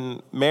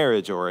in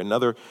marriage or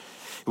another,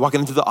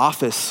 walking into the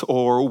office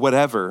or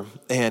whatever,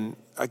 and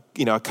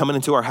coming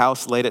into our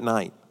house late at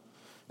night,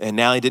 and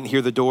Nally didn't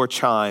hear the door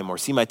chime or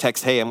see my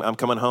text, hey, I'm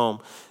coming home,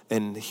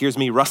 and hears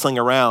me rustling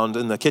around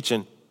in the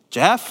kitchen.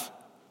 Jeff?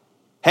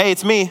 Hey,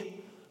 it's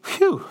me.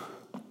 Phew.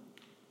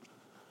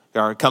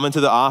 Or coming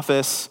to the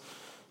office,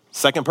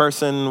 second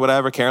person,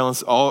 whatever,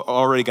 Carolyn's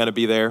already going to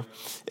be there,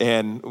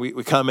 and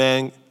we come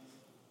in.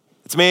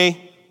 It's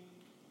me.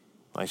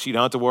 Like, you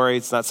don't have to worry.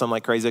 It's not some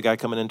like crazy guy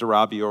coming in to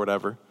rob you or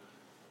whatever.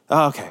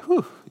 Oh, okay.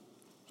 Whew.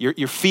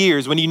 Your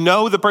fears, when you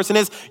know who the person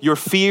is, your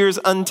fears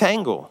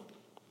untangle.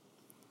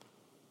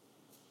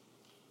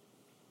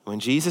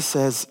 When Jesus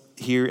says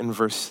here in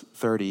verse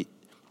 30,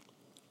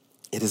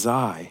 it is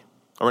I.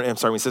 Or I'm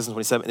sorry, when he says in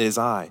 27, it is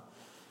I.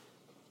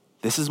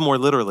 This is more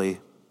literally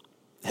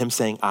him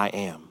saying, I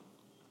am.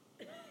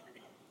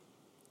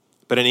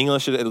 But in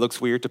English, it looks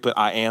weird to put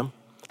I am.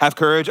 Have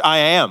courage, I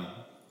am.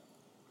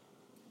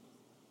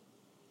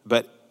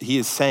 But he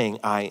is saying,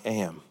 I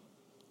am.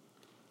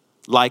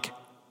 Like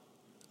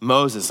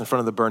Moses in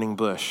front of the burning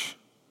bush.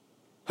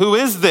 Who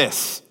is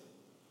this?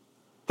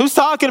 Who's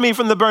talking to me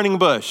from the burning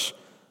bush?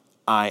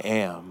 I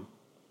am.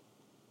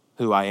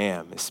 Who I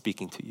am is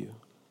speaking to you.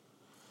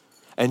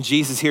 And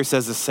Jesus here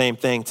says the same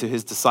thing to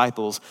his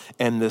disciples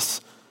in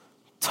this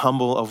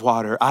tumble of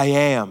water. I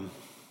am.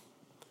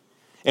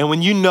 And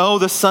when you know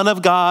the Son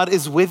of God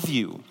is with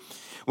you,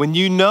 when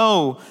you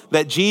know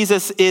that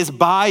Jesus is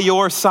by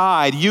your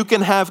side, you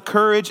can have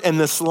courage in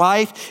this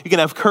life. You can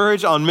have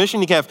courage on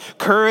mission. You can have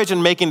courage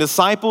in making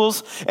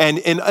disciples and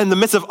in the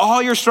midst of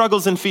all your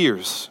struggles and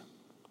fears.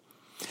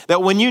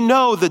 That when you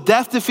know the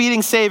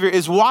death-defeating Savior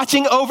is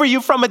watching over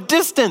you from a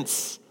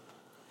distance.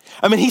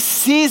 I mean, he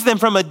sees them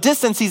from a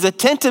distance. He's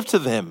attentive to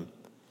them.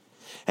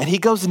 And he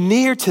goes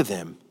near to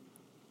them.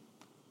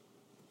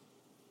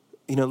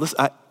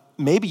 Listen,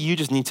 maybe you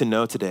just need to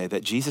know today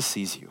that Jesus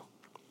sees you.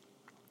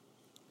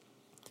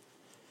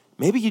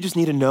 Maybe you just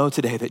need to know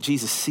today that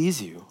Jesus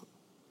sees you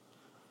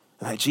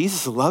and that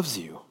Jesus loves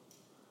you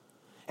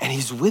and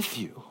he's with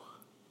you.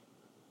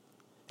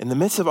 In the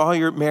midst of all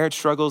your marriage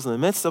struggles, in the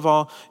midst of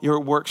all your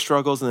work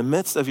struggles, in the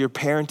midst of your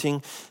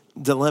parenting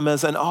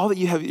dilemmas and all that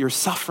you have, your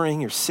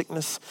suffering, your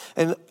sickness,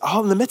 and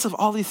all in the midst of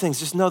all these things,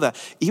 just know that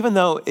even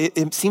though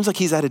it seems like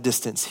he's at a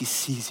distance, he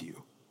sees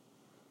you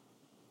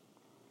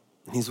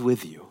and he's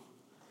with you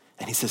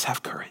and he says,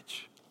 have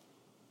courage.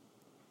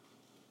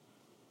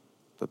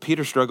 But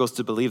Peter struggles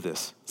to believe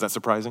this. Is that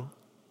surprising?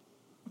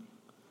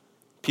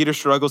 Peter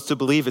struggles to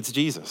believe it's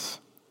Jesus,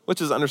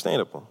 which is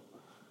understandable.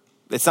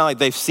 It's not like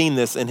they've seen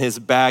this in his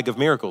bag of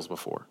miracles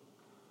before.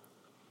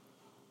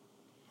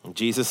 And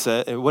Jesus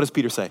said, what does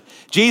Peter say?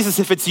 Jesus,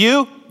 if it's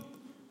you,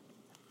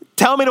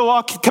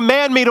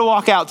 command me to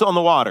walk out on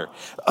the water.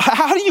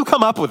 How do you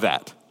come up with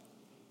that?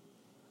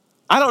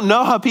 I don't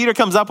know how Peter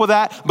comes up with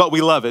that, but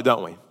we love it,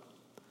 don't we?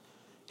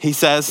 He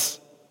says,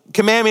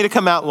 command me to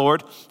come out,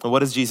 Lord. And what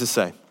does Jesus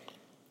say?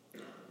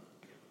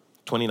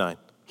 29,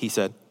 he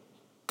said,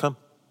 come.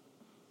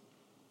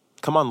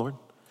 Come on, Lord.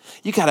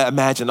 You got to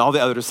imagine all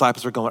the other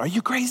disciples are going, are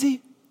you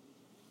crazy?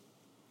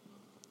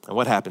 And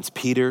what happens?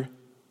 Peter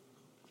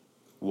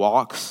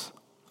walks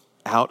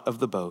out of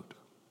the boat.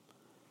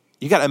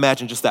 You got to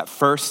imagine just that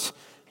first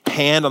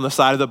hand on the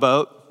side of the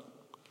boat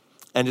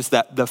and just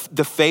that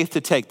the faith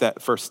to take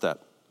that first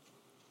step.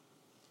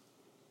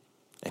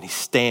 And he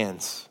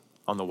stands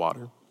on the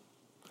water.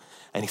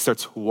 And he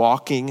starts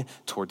walking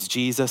towards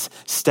Jesus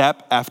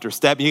step after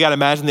step. You got to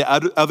imagine the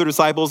other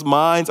disciples'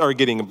 minds are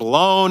getting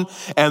blown.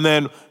 And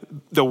then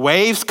the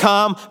waves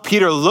come.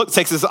 Peter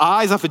takes his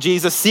eyes off of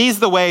Jesus, sees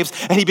the waves,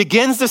 and he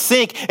begins to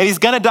sink, and he's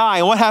going to die.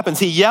 And what happens?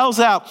 He yells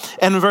out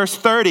in verse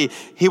 30,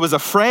 he was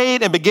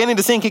afraid and beginning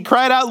to sink. He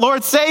cried out,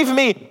 Lord, save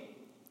me.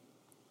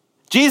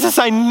 Jesus,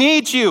 I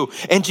need you.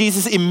 And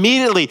Jesus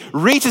immediately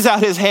reaches out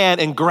his hand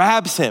and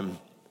grabs him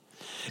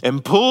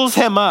and pulls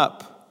him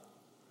up.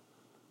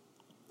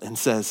 And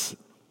says,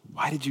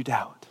 why did you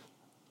doubt?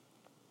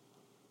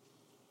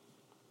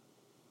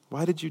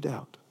 Why did you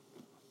doubt?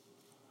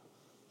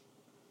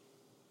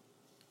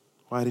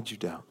 Why did you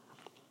doubt?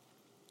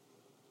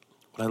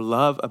 What I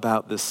love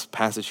about this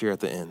passage here at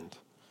the end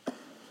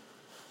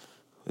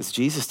is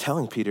Jesus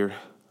telling Peter,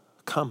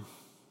 come.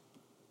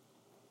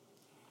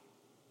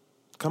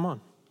 Come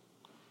on.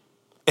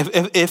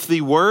 If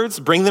the words,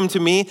 bring them to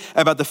me,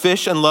 about the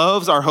fish and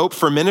loaves, our hope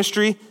for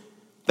ministry,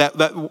 that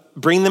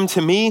bring them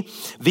to me,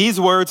 these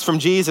words from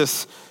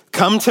Jesus,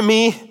 come to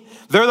me,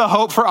 they're the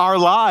hope for our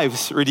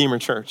lives, Redeemer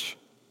Church.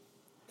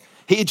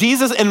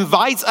 Jesus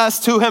invites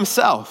us to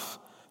himself.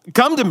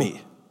 Come to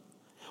me.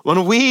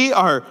 When we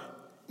are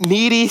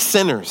needy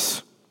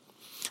sinners,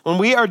 when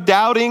we are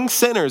doubting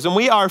sinners, and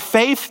we are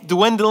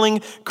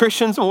faith-dwindling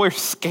Christians, when we're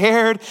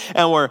scared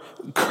and we're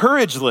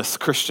courageless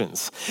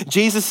Christians,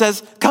 Jesus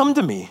says, come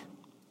to me.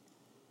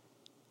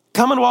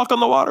 Come and walk on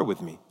the water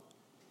with me.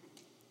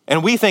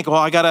 And we think, well,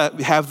 I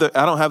don't have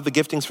the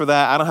giftings for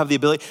that. I don't have the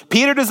ability.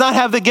 Peter does not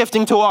have the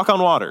gifting to walk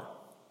on water.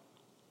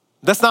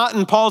 That's not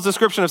in Paul's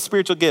description of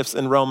spiritual gifts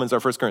in Romans or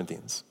 1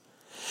 Corinthians.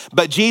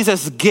 But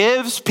Jesus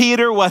gives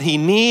Peter what he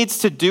needs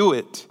to do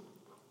it.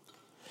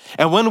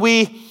 And when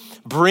we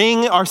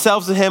bring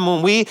ourselves to him,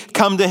 when we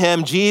come to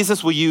him,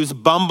 Jesus will use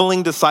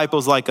bumbling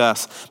disciples like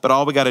us, but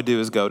all we got to do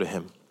is go to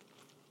him.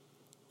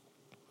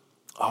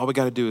 All we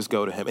got to do is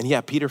go to him. And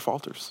yeah, Peter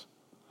falters.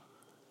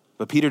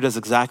 But Peter does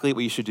exactly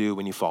what you should do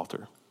when you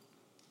falter.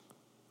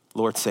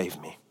 Lord,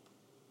 save me.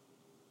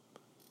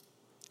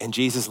 And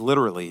Jesus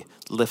literally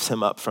lifts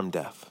him up from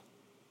death.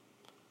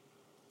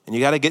 And you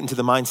got to get into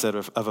the mindset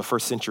of a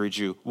first century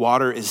Jew.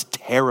 Water is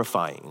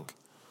terrifying.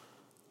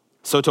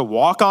 So to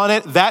walk on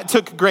it, that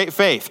took great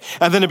faith.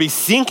 And then to be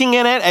sinking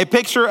in it, a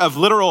picture of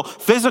literal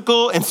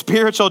physical and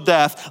spiritual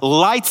death,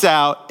 lights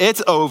out,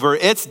 it's over,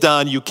 it's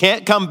done, you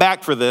can't come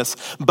back for this,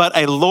 but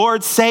a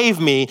Lord save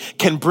me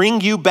can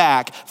bring you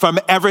back from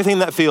everything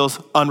that feels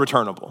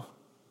unreturnable.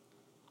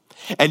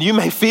 And you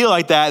may feel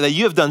like that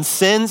you have done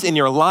sins in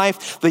your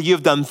life, that you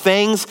have done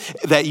things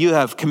that you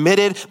have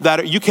committed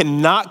that you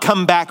cannot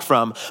come back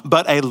from,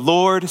 but a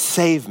Lord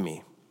save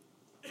me.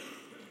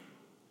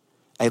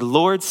 A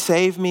Lord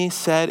save me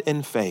said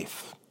in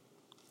faith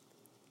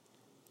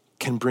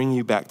can bring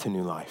you back to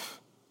new life.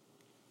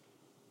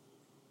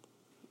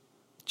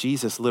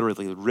 Jesus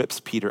literally rips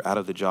Peter out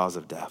of the jaws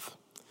of death.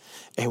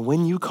 And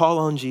when you call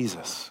on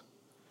Jesus,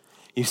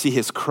 you see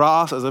his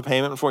cross as a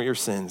payment for your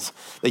sins,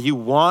 that you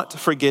want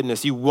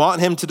forgiveness. You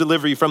want him to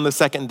deliver you from the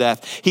second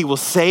death. He will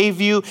save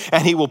you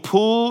and he will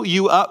pull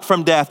you up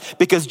from death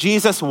because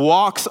Jesus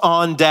walks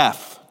on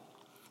death.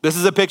 This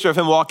is a picture of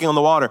him walking on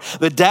the water.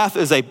 The death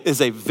is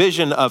a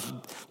vision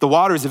of, the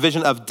water is a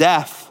vision of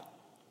death.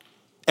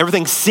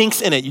 Everything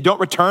sinks in it. You don't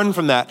return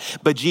from that.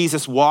 But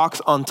Jesus walks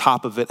on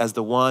top of it as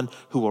the one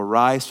who will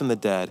rise from the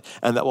dead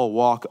and that will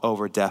walk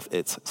over death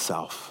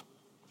itself.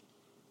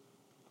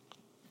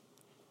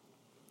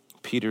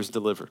 Peter's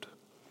delivered.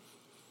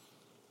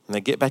 And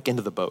they get back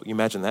into the boat. You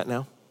imagine that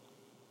now?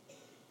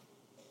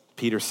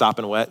 Peter's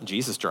sopping wet,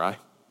 Jesus dry.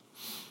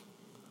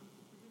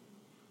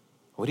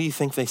 What do you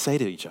think they say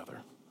to each other?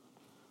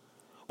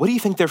 What do you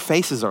think their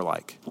faces are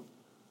like?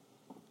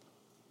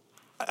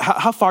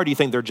 How far do you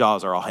think their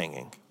jaws are all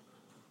hanging?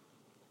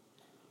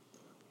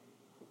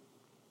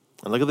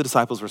 And look at the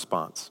disciples'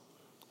 response.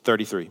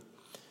 33.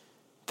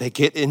 They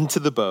get into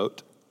the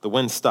boat. The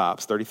wind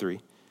stops.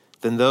 33.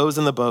 Then those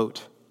in the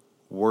boat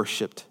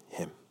worshiped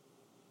him.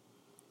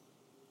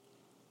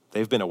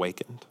 They've been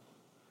awakened.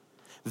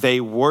 They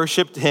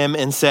worshiped him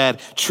and said,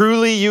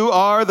 truly you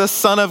are the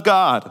Son of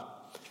God.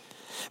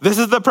 This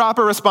is the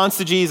proper response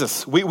to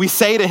Jesus. We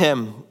say to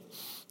him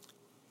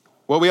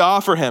what we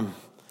offer him.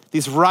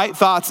 These right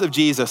thoughts of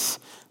Jesus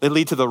that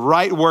lead to the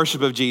right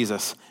worship of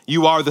Jesus.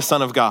 You are the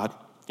Son of God.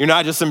 You're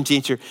not just some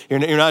teacher. You're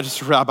not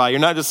just a rabbi. You're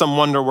not just some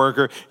wonder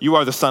worker. You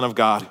are the Son of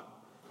God.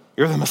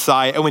 You're the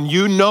Messiah. And when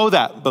you know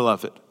that,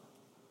 beloved,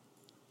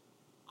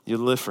 you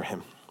live for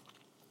him.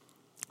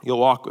 You'll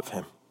walk with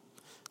him.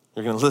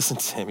 You're going to listen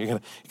to him. You're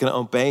going to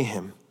obey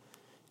him.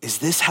 Is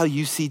this how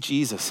you see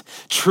Jesus?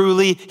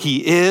 Truly,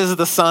 he is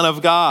the Son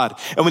of God.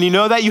 And when you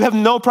know that, you have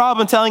no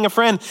problem telling a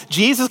friend,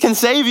 Jesus can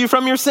save you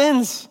from your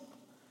sins.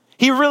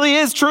 He really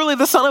is truly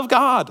the Son of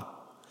God.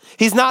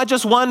 He's not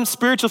just one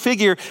spiritual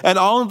figure in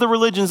all of the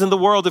religions in the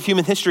world of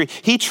human history.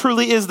 He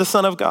truly is the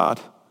Son of God.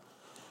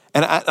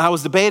 And I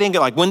was debating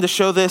like when to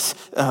show this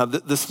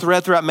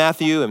thread throughout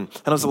Matthew, and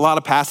there was a lot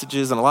of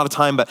passages and a lot of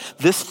time, but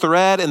this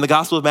thread in the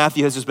Gospel of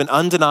Matthew has just been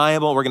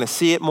undeniable. We're going to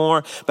see it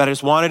more, but I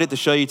just wanted it to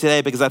show you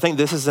today because I think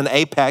this is an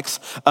apex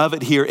of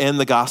it here in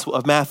the Gospel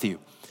of Matthew.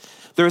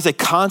 There is a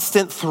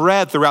constant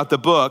thread throughout the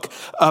book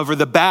over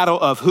the battle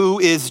of who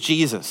is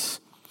Jesus.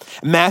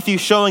 Matthew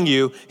showing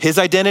you his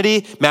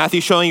identity,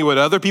 Matthew showing you what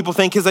other people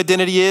think his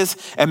identity is,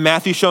 and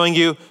Matthew showing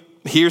you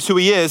here's who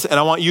he is, and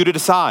I want you to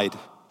decide.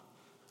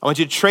 I want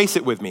you to trace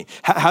it with me.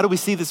 How do we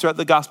see this throughout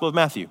the Gospel of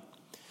Matthew?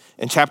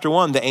 In chapter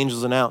 1, the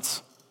angels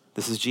announce,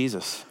 this is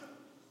Jesus.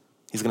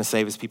 He's going to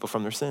save his people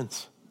from their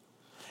sins.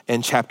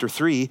 In chapter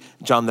 3,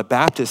 John the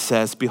Baptist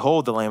says,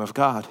 behold, the Lamb of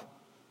God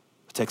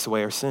who takes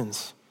away our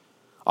sins.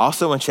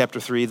 Also in chapter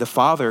 3, the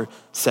Father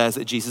says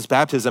at Jesus'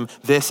 baptism,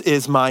 this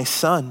is my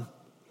Son.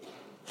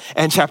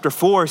 And chapter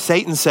 4,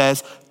 Satan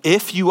says,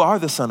 if you are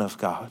the Son of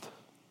God.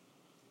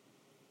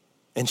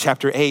 In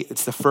chapter 8,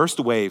 it's the first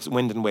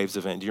wind and waves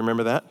event. Do you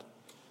remember that?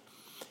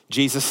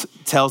 Jesus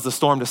tells the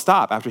storm to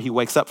stop after he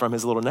wakes up from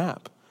his little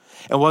nap.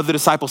 And what do the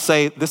disciples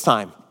say this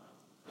time?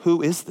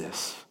 Who is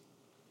this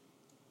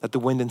that the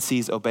wind and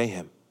seas obey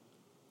him?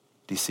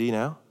 Do you see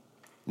now?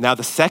 Now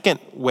the second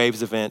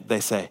waves event,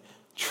 they say,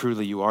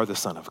 truly you are the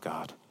Son of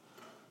God.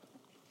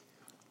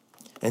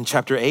 In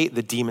chapter 8,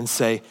 the demons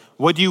say,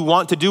 what do you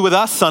want to do with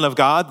us, Son of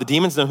God? The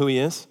demons know who he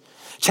is.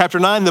 Chapter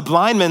 9, the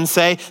blind men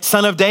say,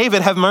 Son of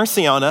David, have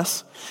mercy on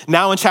us.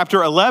 Now in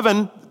chapter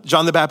 11,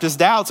 John the Baptist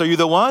doubts, are you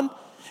the one?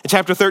 In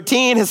chapter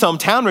 13, his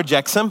hometown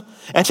rejects him.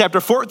 And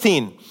chapter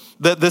 14,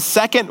 the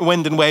second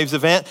wind and waves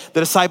event, the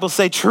disciples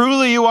say,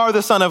 truly you are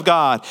the Son of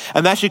God.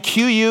 And that should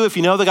cue you, if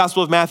you know the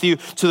Gospel of Matthew,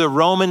 to the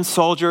Roman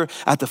soldier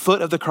at the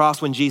foot of the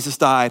cross when Jesus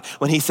died,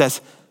 when he says,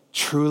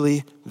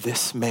 truly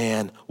this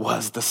man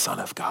was the Son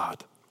of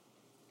God.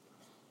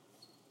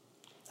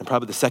 And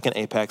probably the second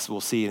apex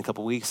we'll see in a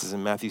couple weeks is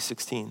in Matthew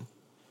 16,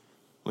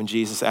 when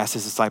Jesus asked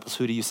his disciples,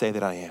 who do you say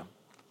that I am?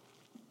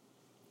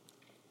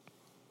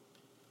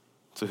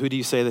 So who do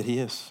you say that he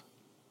is?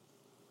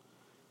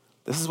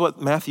 This is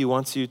what Matthew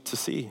wants you to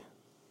see,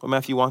 what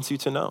Matthew wants you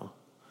to know.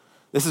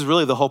 This is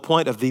really the whole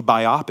point of the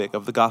biopic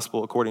of the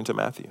gospel according to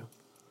Matthew.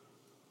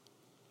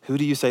 Who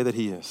do you say that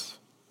he is?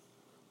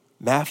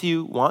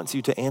 Matthew wants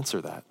you to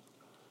answer that.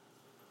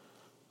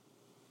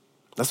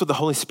 That's what the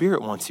Holy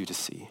Spirit wants you to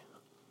see.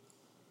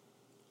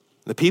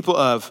 The people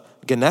of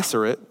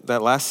Gennesaret,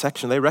 that last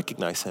section, they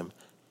recognize him.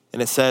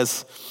 And it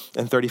says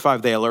in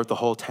 35, they alert the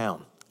whole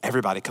town.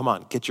 Everybody, come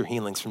on, get your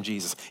healings from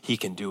Jesus. He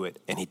can do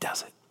it, and he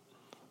does it.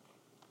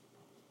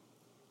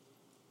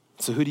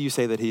 So who do you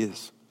say that he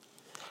is?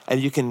 And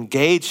you can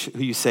gauge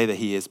who you say that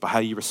he is by how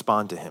you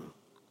respond to him.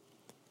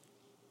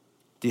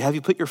 Have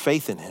you put your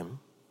faith in him?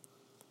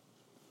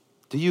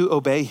 Do you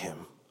obey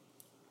him?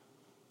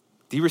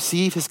 Do you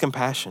receive his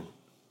compassion?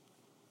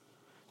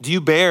 Do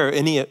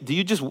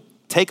you just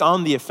take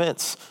on the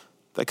offense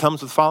that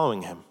comes with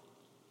following him?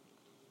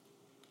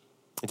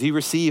 Do you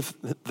receive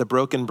the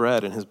broken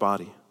bread in his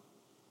body?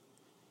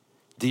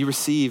 Do you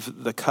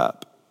receive the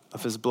cup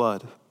of his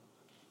blood?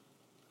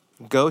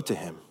 Go to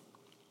him.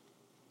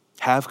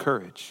 Have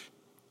courage.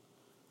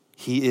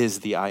 He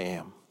is the I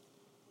am.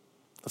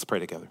 Let's pray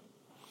together.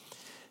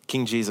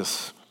 King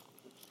Jesus,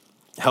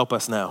 help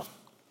us now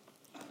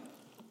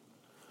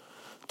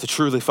to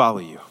truly follow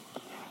you.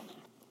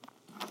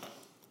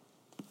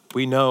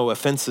 We know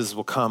offenses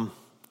will come.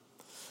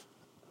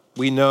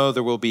 We know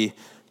there will be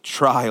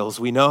trials.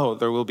 We know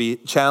there will be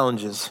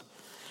challenges.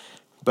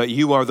 But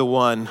you are the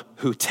one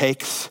who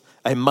takes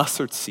a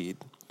mustard seed,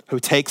 who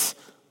takes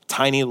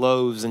tiny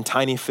loaves and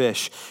tiny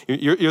fish.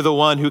 You're the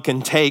one who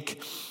can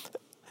take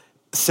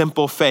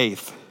simple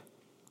faith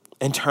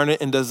and turn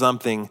it into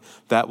something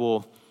that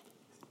will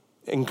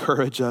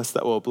encourage us,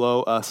 that will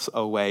blow us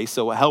away.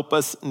 So help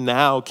us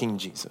now, King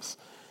Jesus,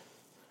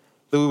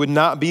 that we would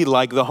not be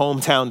like the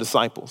hometown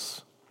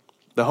disciples,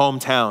 the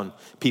hometown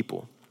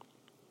people.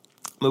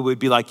 We would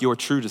be like your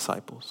true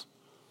disciples,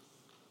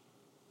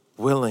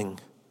 willing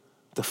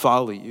to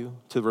follow you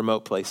to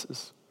remote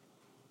places,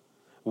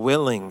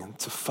 willing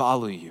to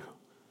follow you,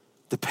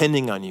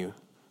 depending on you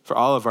for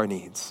all of our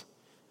needs,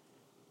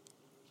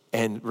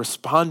 and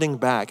responding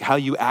back how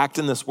you act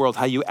in this world,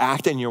 how you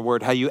act in your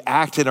word, how you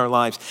act in our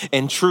lives,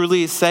 and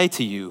truly say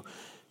to you,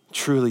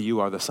 truly you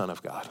are the Son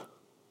of God.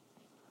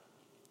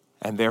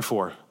 And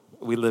therefore,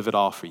 we live it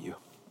all for you.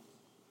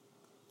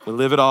 We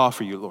live it all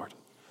for you, Lord.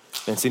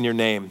 And it's in your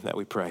name that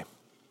we pray.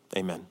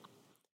 Amen.